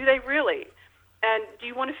know, do they really? And do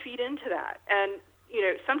you want to feed into that? And, you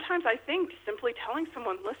know, sometimes I think simply telling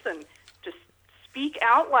someone, listen, just speak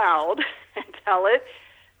out loud and tell it,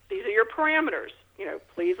 these are your parameters. You know,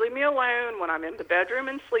 please leave me alone when I'm in the bedroom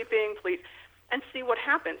and sleeping, please, and see what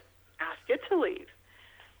happens. Ask it to leave.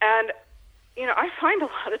 And, you know, I find a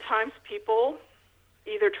lot of times people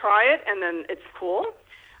either try it and then it's cool,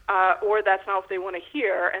 or that's not what they want to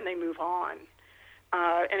hear, and they move on.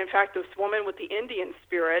 And in fact, this woman with the Indian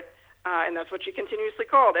spirit, and that's what she continuously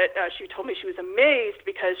called it, she told me she was amazed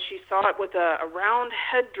because she saw it with a round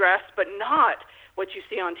headdress, but not what you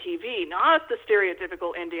see on TV, not the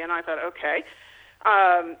stereotypical Indian. I thought, okay,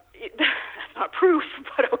 that's not proof,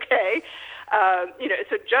 but okay. You know,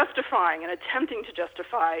 so justifying and attempting to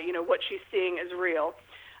justify, you know, what she's seeing is real.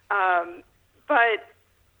 But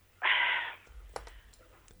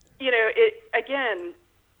you know, it again,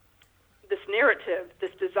 this narrative,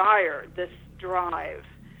 this desire, this drive,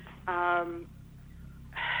 and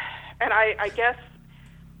I guess,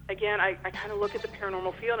 again, I kind of look at the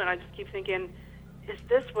paranormal field and I just keep thinking, is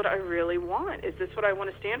this what I really want? Is this what I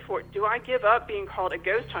want to stand for? Do I give up being called a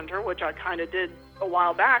ghost hunter, which I kind of did a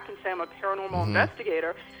while back, and say I'm a paranormal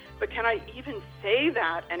investigator? But can I even say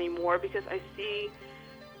that anymore? Because I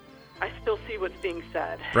still see what's being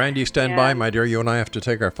said. Brandy, stand by, my dear. You and I have to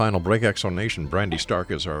take our final break. X-Zone Nation. Brandy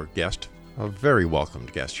Stark is our guest, a very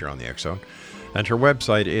welcomed guest here on the X-Zone. And her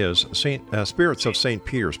website is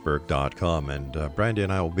spiritsofstpetersburg.com. And Brandy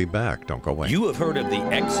and I will be back. Don't go away. You have heard of the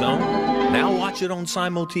X-Zone? Now watch it on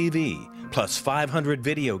Simul TV, plus 500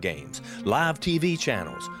 video games, live TV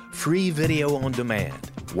channels, free video on demand,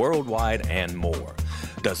 worldwide, and more.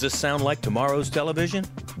 Does this sound like tomorrow's television?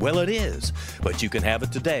 Well, it is, but you can have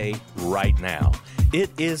it today, right now. It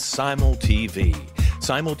is Simul TV.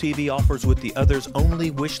 Simul TV offers what the others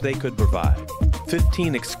only wish they could provide.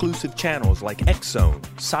 15 exclusive channels like X-Zone,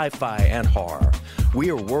 Sci-Fi, and Horror. We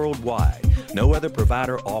are worldwide. No other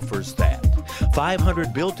provider offers that.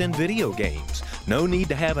 500 built-in video games. No need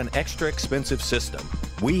to have an extra expensive system.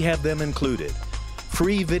 We have them included.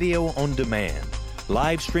 Free video on demand.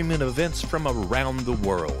 Live streaming events from around the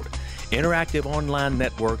world. Interactive online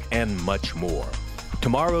network, and much more.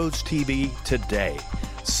 Tomorrow's TV today.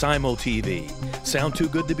 Simul TV. Sound too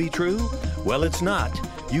good to be true? Well, it's not.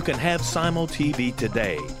 You can have Simul TV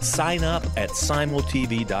today. Sign up at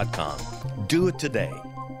simultv.com. Do it today.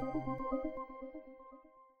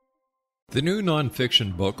 The new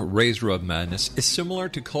nonfiction book, Razor of Madness, is similar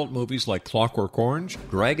to cult movies like Clockwork Orange,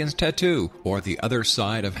 Dragon's Tattoo, or The Other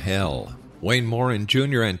Side of Hell. Wayne Morin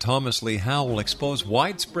Jr. and Thomas Lee Howe will expose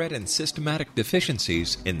widespread and systematic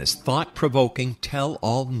deficiencies in this thought-provoking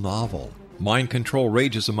tell-all novel. Mind control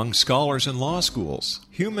rages among scholars in law schools.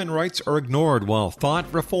 Human rights are ignored while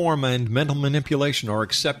thought reform and mental manipulation are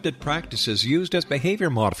accepted practices used as behavior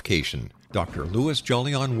modification. Dr. Louis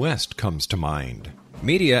Jolyon West comes to mind.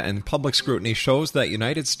 Media and public scrutiny shows that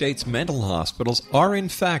United States mental hospitals are in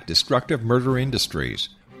fact destructive murder industries.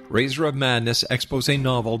 Razor of Madness expose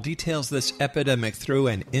novel details this epidemic through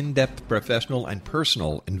an in-depth professional and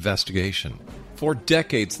personal investigation. For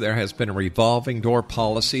decades, there has been a revolving door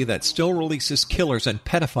policy that still releases killers and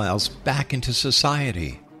pedophiles back into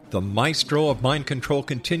society. The maestro of mind control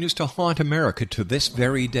continues to haunt America to this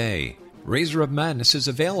very day. Razor of Madness is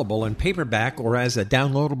available in paperback or as a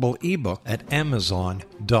downloadable ebook at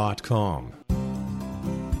Amazon.com.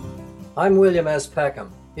 I'm William S.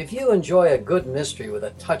 Peckham. If you enjoy a good mystery with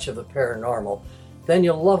a touch of the paranormal, then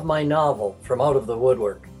you'll love my novel, From Out of the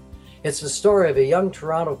Woodwork. It's the story of a young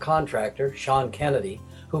Toronto contractor, Sean Kennedy,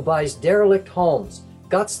 who buys derelict homes,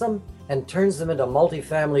 guts them, and turns them into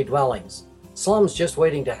multi-family dwellings. Slums just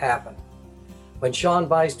waiting to happen. When Sean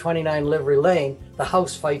buys 29 Livery Lane, the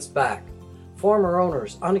house fights back. Former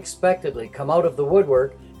owners unexpectedly come out of the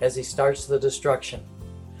woodwork as he starts the destruction.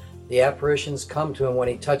 The apparitions come to him when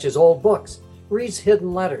he touches old books, reads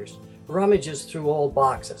hidden letters, rummages through old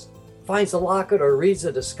boxes, finds a locket, or reads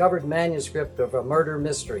a discovered manuscript of a murder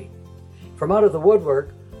mystery. From Out of the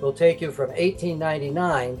Woodwork will take you from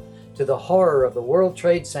 1899 to the horror of the World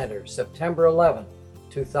Trade Center, September 11,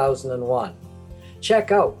 2001.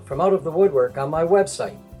 Check out From Out of the Woodwork on my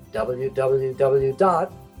website,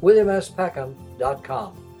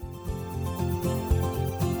 www.williamspeckham.com.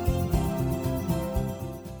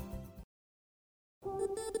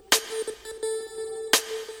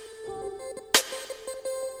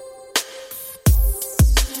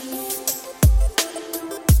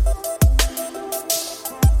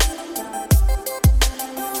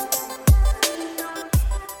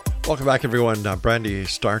 Welcome back, everyone. Brandy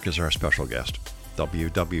Stark is our special guest.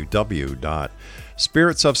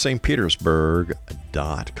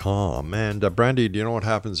 www.spiritsofstpetersburg.com. And Brandy, do you know what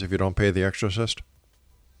happens if you don't pay the exorcist?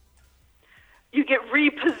 You get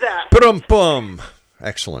repossessed. Ba-dum-bum.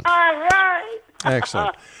 Excellent. All right.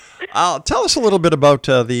 Excellent. Tell us a little bit about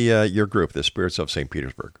your group, the Spirits of St.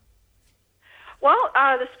 Petersburg. Well,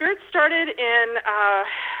 the Spirits started in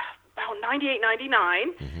about 98,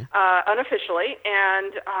 99, unofficially,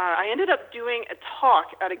 and I ended up doing a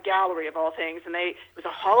talk at a gallery of all things, and it was a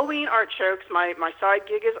Halloween art show because my side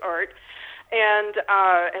gig is art. And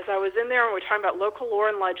as I was in there and we were talking about local lore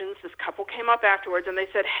and legends, this couple came up afterwards and they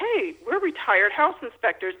said, "Hey, we're retired house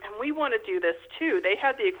inspectors and we want to do this too." They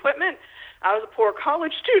had the equipment. I was a poor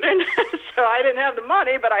college student, so I didn't have the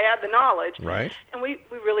money, but I had the knowledge. Right. And we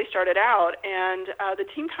really started out, and the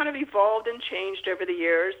team kind of evolved and changed over the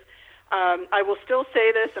years. I will still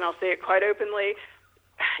say this, and I'll say it quite openly.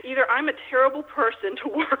 Either I'm a terrible person to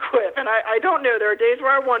work with, and I don't know, there are days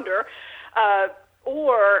where I wonder,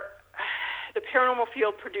 or the paranormal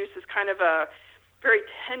field produces kind of a very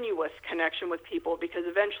tenuous connection with people, because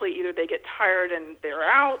eventually either they get tired and they're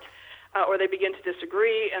out, or they begin to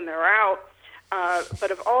disagree and they're out.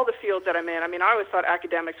 But of all the fields that I'm in, I mean, I always thought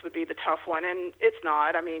academics would be the tough one, and it's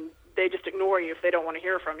not. I mean, they just ignore you if they don't want to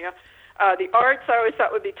hear from you. The arts I always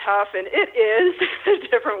thought would be tough, and it is a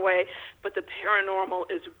different way, but the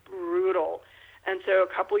paranormal is brutal. And so a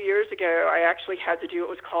couple years ago, I actually had to do what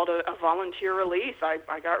was called a volunteer release. I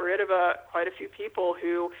got rid of quite a few people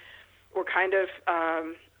who were kind of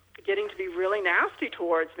getting to be really nasty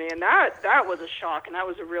towards me, and that was a shock, and that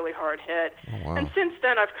was a really hard hit. Oh, wow. And since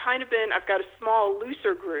then, I've got a small,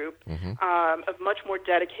 looser group of much more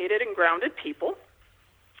dedicated and grounded people.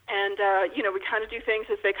 And, we kind of do things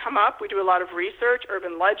as they come up. We do a lot of research,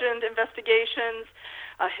 urban legend investigations,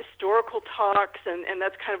 historical talks, and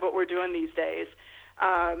that's kind of what we're doing these days.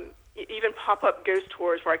 Even pop-up ghost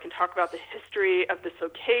tours where I can talk about the history of this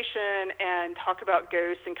location and talk about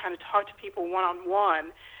ghosts and kind of talk to people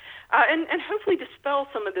one-on-one and hopefully dispel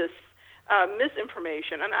some of this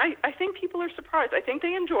misinformation. And I think people are surprised. I think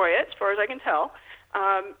they enjoy it, as far as I can tell.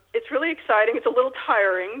 It's really exciting. It's a little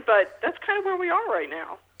tiring, but that's kind of where we are right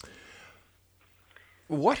now.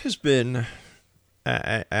 What has been,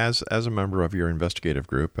 as a member of your investigative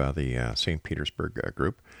group, the St. Petersburg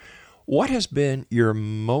group, what has been your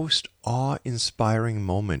most awe-inspiring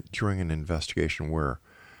moment during an investigation where,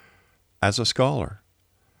 as a scholar,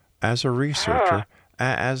 as a researcher,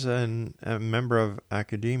 as a member of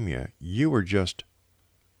academia, you were just...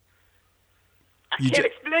 I can't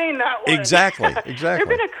explain that one. Exactly. There have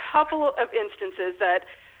been a couple of instances that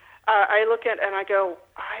I look at and I go,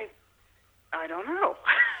 I don't know.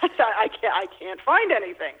 I can't find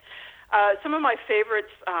anything. Some of my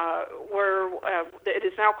favorites were, it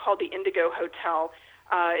is now called the Indigo Hotel.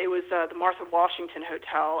 It was the Martha Washington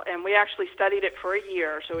Hotel, and we actually studied it for a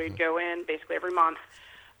year, so we'd go in basically every month.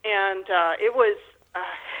 And it was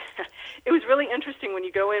really interesting when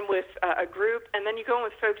you go in with a group, and then you go in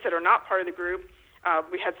with folks that are not part of the group.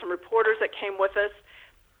 We had some reporters that came with us,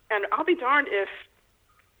 and I'll be darned if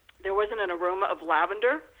there wasn't an aroma of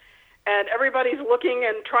lavender. And everybody's looking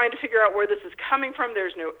and trying to figure out where this is coming from.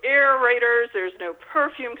 There's no aerators. There's no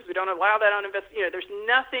perfume because we don't allow that on there's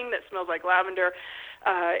nothing that smells like lavender.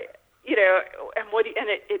 And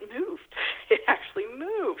it moved. It actually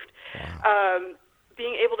moved. Wow.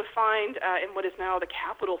 Being able to find in what is now the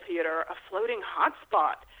Capitol Theater a floating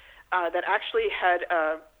hotspot that actually had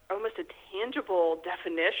almost a tangible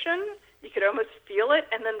definition. You could almost feel it,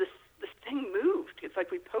 and then this thing moved. It's like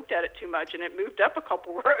we poked at it too much, and it moved up a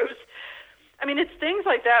couple rows. I mean, it's things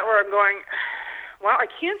like that where I'm going, well, I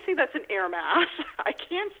can't say that's an air mass. I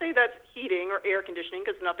can't say that's heating or air conditioning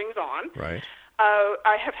because nothing's on. Right.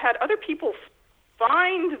 I have had other people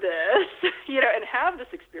find this, and have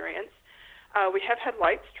this experience. We have had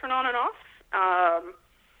lights turn on and off.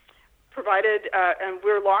 provided, and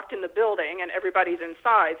we're locked in the building and everybody's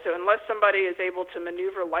inside. So unless somebody is able to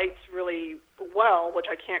maneuver lights really well, which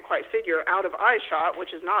I can't quite figure, out of eye shot,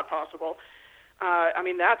 which is not possible, I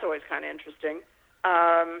mean, that's always kind of interesting.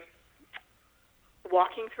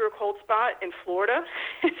 Walking through a cold spot in Florida,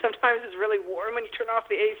 sometimes it's really warm when you turn off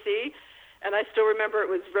the AC. And I still remember it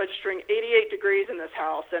was registering 88 degrees in this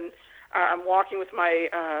house, and I'm walking with my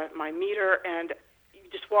my meter, and you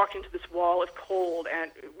just walk into this wall of cold,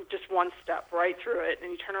 and just one step right through it,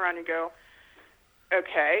 and you turn around and go,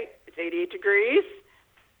 okay, it's 88 degrees.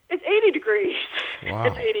 It's 80 degrees. Wow.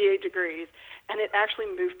 It's 88 degrees. And it actually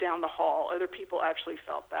moved down the hall. Other people actually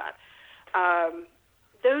felt that.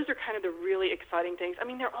 Those are kind of the really exciting things. I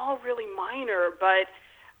mean, they're all really minor, but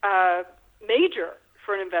major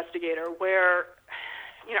for an investigator, where,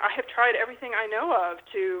 you know, I have tried everything I know of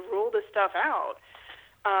to rule this stuff out.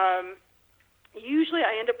 Usually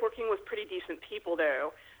I end up working with pretty decent people,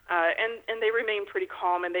 though, and they remain pretty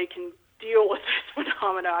calm, and they can deal with this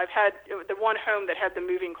phenomena. I've had the one home that had the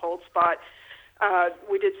moving cold spot.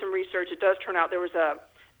 We did some research. It does turn out there was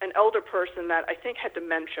an elder person that I think had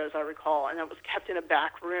dementia, as I recall, and it was kept in a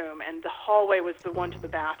back room, and the hallway was the one to the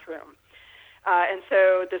bathroom. And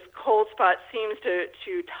so this cold spot seems to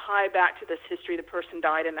tie back to this history. The person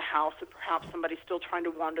died in the house, and perhaps somebody's still trying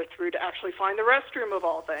to wander through to actually find the restroom, of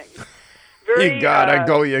all things. Very, you gotta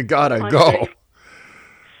go.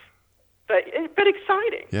 But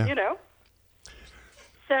exciting, yeah. You know.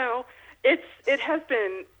 So it has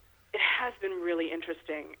been really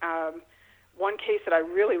interesting. One case that I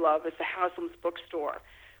really love is the Haslam's bookstore,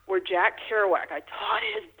 where Jack Kerouac, I taught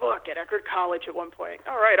his book at Eckerd College at one point.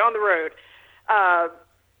 All right, on the road.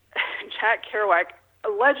 Jack Kerouac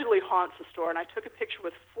allegedly haunts the store, and I took a picture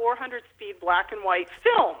with 400-speed black and white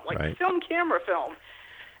film, like film camera film,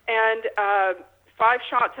 and 5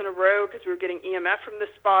 shots in a row because we were getting EMF from this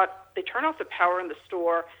spot. They turn off the power in the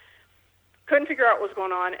store. Couldn't figure out what was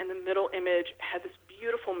going on, and the middle image had this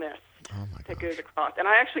beautiful mist that goes across. And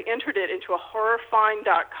I actually entered it into a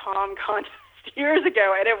horrorfind.com contest years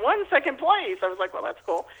ago, and it won second place. I was like, well, that's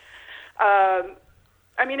cool.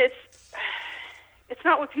 I mean, it's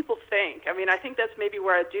not what people think. I mean, I think that's maybe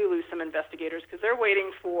where I do lose some investigators, because they're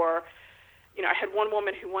waiting for, you know, I had one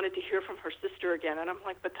woman who wanted to hear from her sister again, and I'm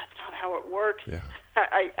like, but that's not how it works. Yeah.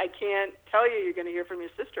 I can't tell you you're going to hear from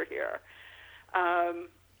your sister here.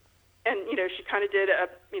 And, you know, she kind of did,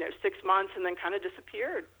 6 months and then kind of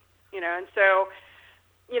disappeared, you know. And so,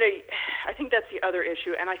 you know, I think that's the other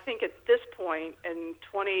issue. And I think at this point, in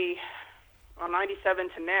 97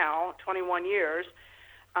 to now, 21 years,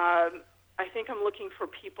 I think I'm looking for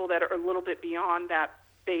people that are a little bit beyond that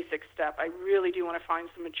basic step. I really do want to find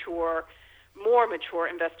some more mature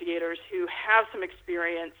investigators who have some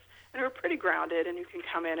experience and who are pretty grounded and who can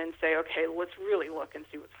come in and say, okay, let's really look and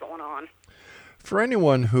see what's going on. For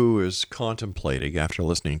anyone who is contemplating, after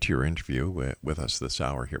listening to your interview with us this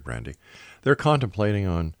hour here, Brandy, they're contemplating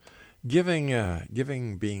on giving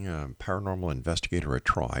being a paranormal investigator a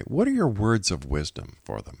try. What are your words of wisdom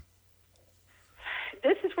for them?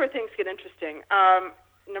 This is where things get interesting.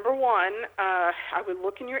 Number one, I would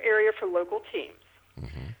look in your area for local teams.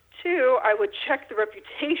 Mm-hmm. 2, I would check the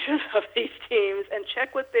reputation of these teams and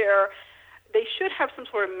check what they should have some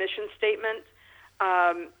sort of mission statement.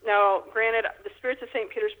 Now, granted, the Spirits of St.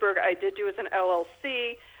 Petersburg I did do as an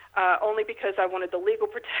LLC, only because I wanted the legal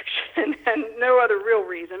protection and no other real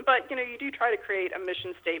reason. But, you know, you do try to create a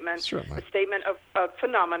mission statement, Certainly. A statement of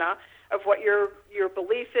phenomena, of what your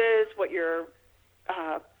belief is, what your,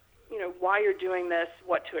 why you're doing this,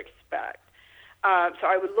 what to expect. So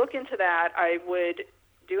I would look into that. I would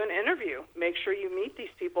do an interview, make sure you meet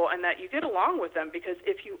these people and that you get along with them, because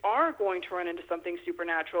if you are going to run into something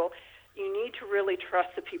supernatural, you need to really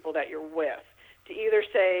trust the people that you're with, to either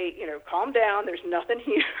say, you know, calm down, there's nothing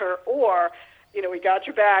here, or, you know, we got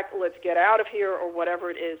your back, let's get out of here, or whatever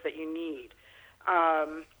it is that you need.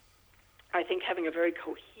 I think having a very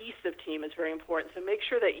cohesive team is very important, so make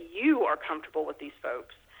sure that you are comfortable with these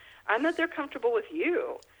folks and that they're comfortable with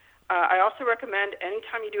you. I also recommend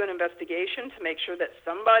anytime you do an investigation to make sure that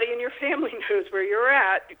somebody in your family knows where you're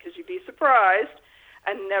at, because you'd be surprised,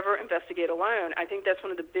 and never investigate alone. I think that's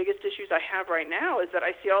one of the biggest issues I have right now, is that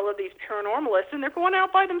I see all of these paranormalists and they're going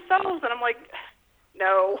out by themselves, and I'm like,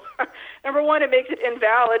 no. Number one, it makes it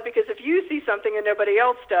invalid, because if you see something and nobody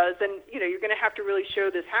else does, then, you know, you're going to have to really show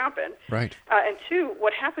this happened. Right. And 2,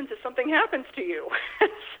 what happens if something happens to you?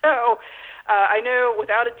 So I know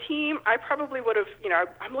without a team, I probably would have, you know,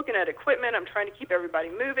 I'm looking at equipment, I'm trying to keep everybody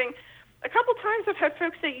moving. A couple times I've had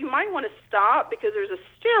folks say, you might want to stop because there's a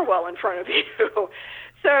stairwell in front of you.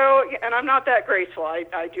 So, and I'm not that graceful.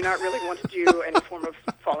 I do not really want to do any form of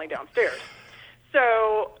falling downstairs.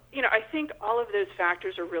 So, I think all of those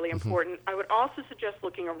factors are really important. I would also suggest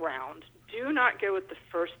looking around. Do not go with the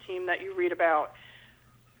first team that you read about.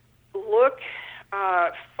 Look,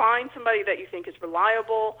 find somebody that you think is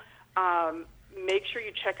reliable. Make sure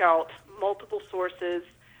you check out multiple sources.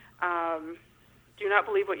 Do not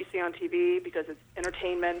believe what you see on TV because it's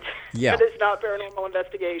entertainment. Yeah. But it's not paranormal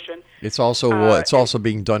investigation. It's also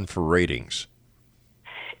being done for ratings.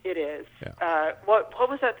 It is. Yeah. What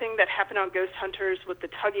was that thing that happened on Ghost Hunters with the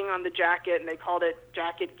tugging on the jacket, and they called it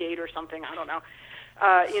Jacket Gate or something? I don't know.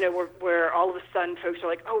 Where all of a sudden folks are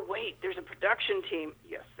like, oh, wait, there's a production team.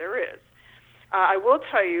 Yes, there is. I will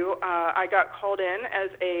tell you, I got called in as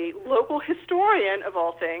a local historian of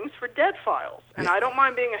all things for Dead Files, and I don't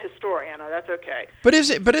mind being a historian. That's okay. But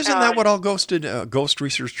isn't that what all ghost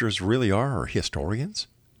researchers really are historians?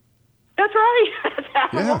 That's right.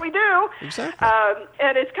 That's what we do. Exactly.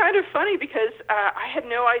 And it's kind of funny because I had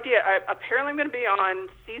no idea. Apparently I'm going to be on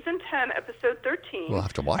Season 10, Episode 13. We'll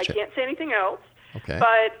have to watch it. I can't say anything else. Okay.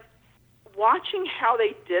 But watching how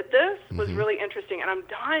they did this was really interesting, and I'm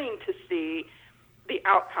dying to see the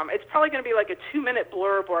outcome. It's probably going to be like a 2-minute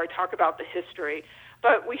blurb where I talk about the history.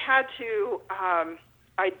 But we had to...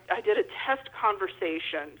 I did a test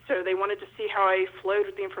conversation, so they wanted to see how I flowed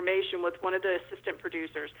with the information with one of the assistant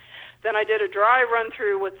producers. Then I did a dry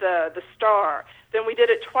run-through with the star. Then we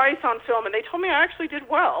did it twice on film, and they told me I actually did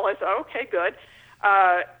well. I said, okay, good.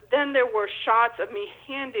 Then there were shots of me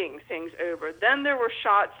handing things over. Then there were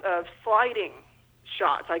shots of sliding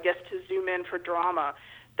shots, I guess, to zoom in for drama.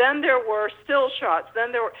 Then there were still shots.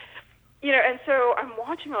 Then there were... and so I'm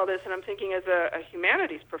watching all this, and I'm thinking as a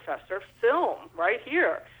humanities professor, film, right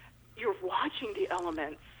here, you're watching the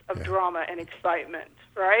elements of drama and excitement,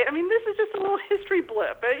 right? I mean, this is just a little history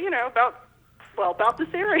blip, about this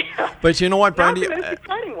area. But you know what, Brandy? Not the most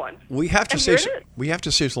exciting one. We have to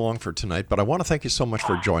say so long for tonight, but I want to thank you so much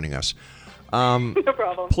for joining us. No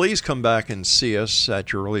problem. Please come back and see us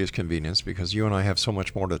at your earliest convenience, because you and I have so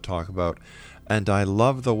much more to talk about, and I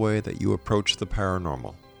love the way that you approach the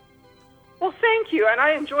paranormal. Well, thank you, and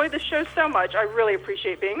I enjoy the show so much. I really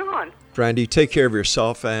appreciate being on. Brandy, take care of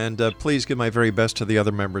yourself, and please give my very best to the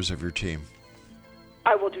other members of your team.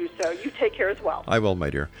 I will do so. You take care as well. I will, my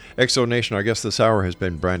dear. XO Nation, our guest this hour has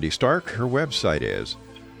been Brandy Stark. Her website is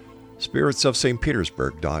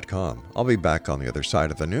spiritsofstpetersburg.com. I'll be back on the other side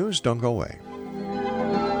of the news. Don't go away.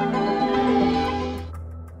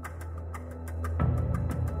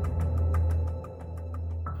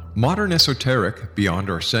 Modern Esoteric, Beyond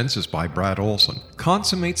Our Senses by Brad Olson,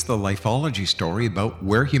 consummates the lifeology story about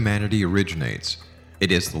where humanity originates.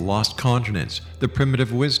 It is the lost continents, the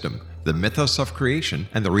primitive wisdom, the mythos of creation,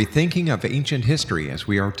 and the rethinking of ancient history as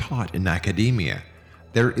we are taught in academia.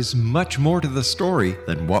 There is much more to the story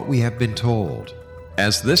than what we have been told.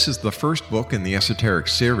 As this is the first book in the Esoteric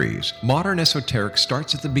series, Modern Esoteric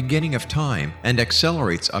starts at the beginning of time and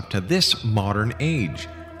accelerates up to this modern age.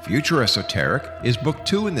 Future Esoteric is book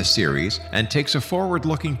 2 in the series and takes a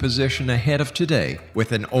forward-looking position ahead of today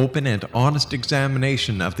with an open and honest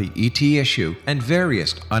examination of the ET issue and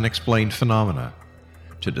various unexplained phenomena.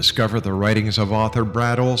 To discover the writings of author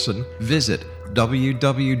Brad Olson, visit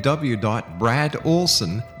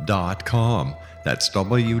www.bradolson.com. That's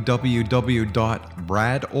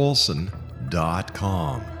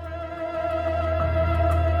www.bradolson.com.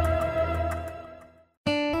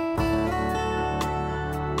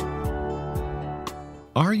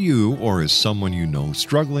 Are you or is someone you know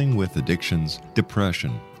struggling with addictions,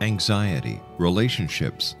 depression, anxiety,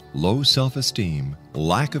 relationships, low self-esteem,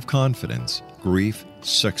 lack of confidence, grief,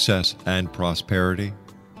 success, and prosperity?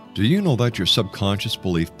 Do you know that your subconscious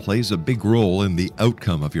belief plays a big role in the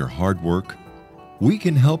outcome of your hard work? We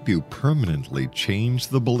can help you permanently change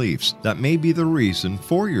the beliefs that may be the reason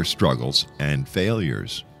for your struggles and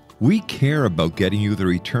failures. We care about getting you the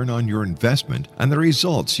return on your investment and the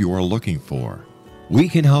results you are looking for. We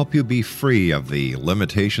can help you be free of the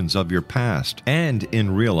limitations of your past and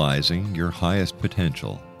in realizing your highest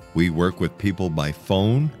potential. We work with people by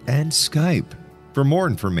phone and Skype. For more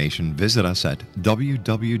information, visit us at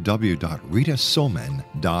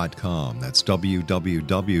www.ritasoman.com. That's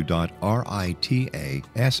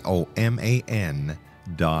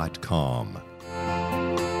www.ritasoman.com.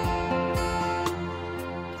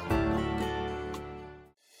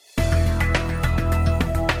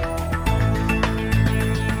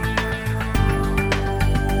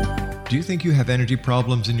 Do you think you have energy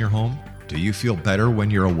problems in your home? Do you feel better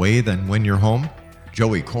when you're away than when you're home?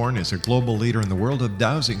 Joey Korn is a global leader in the world of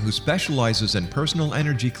dowsing who specializes in personal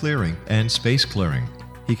energy clearing and space clearing.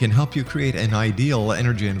 He can help you create an ideal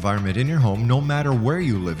energy environment in your home no matter where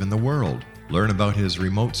you live in the world. Learn about his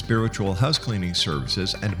remote spiritual house cleaning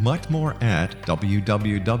services and much more at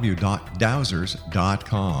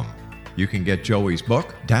www.dowsers.com. You can get Joey's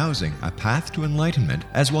book, Dowsing, A Path to Enlightenment,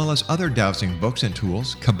 as well as other dowsing books and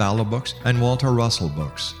tools, Kabbalah books, and Walter Russell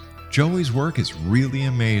books. Joey's work is really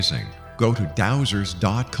amazing. Go to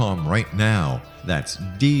dowsers.com right now. That's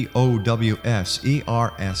DOWSERS.com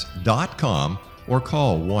or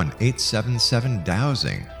call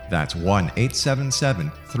 1-877-DOWSING. That's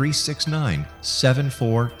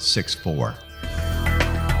 1-877-369-7464.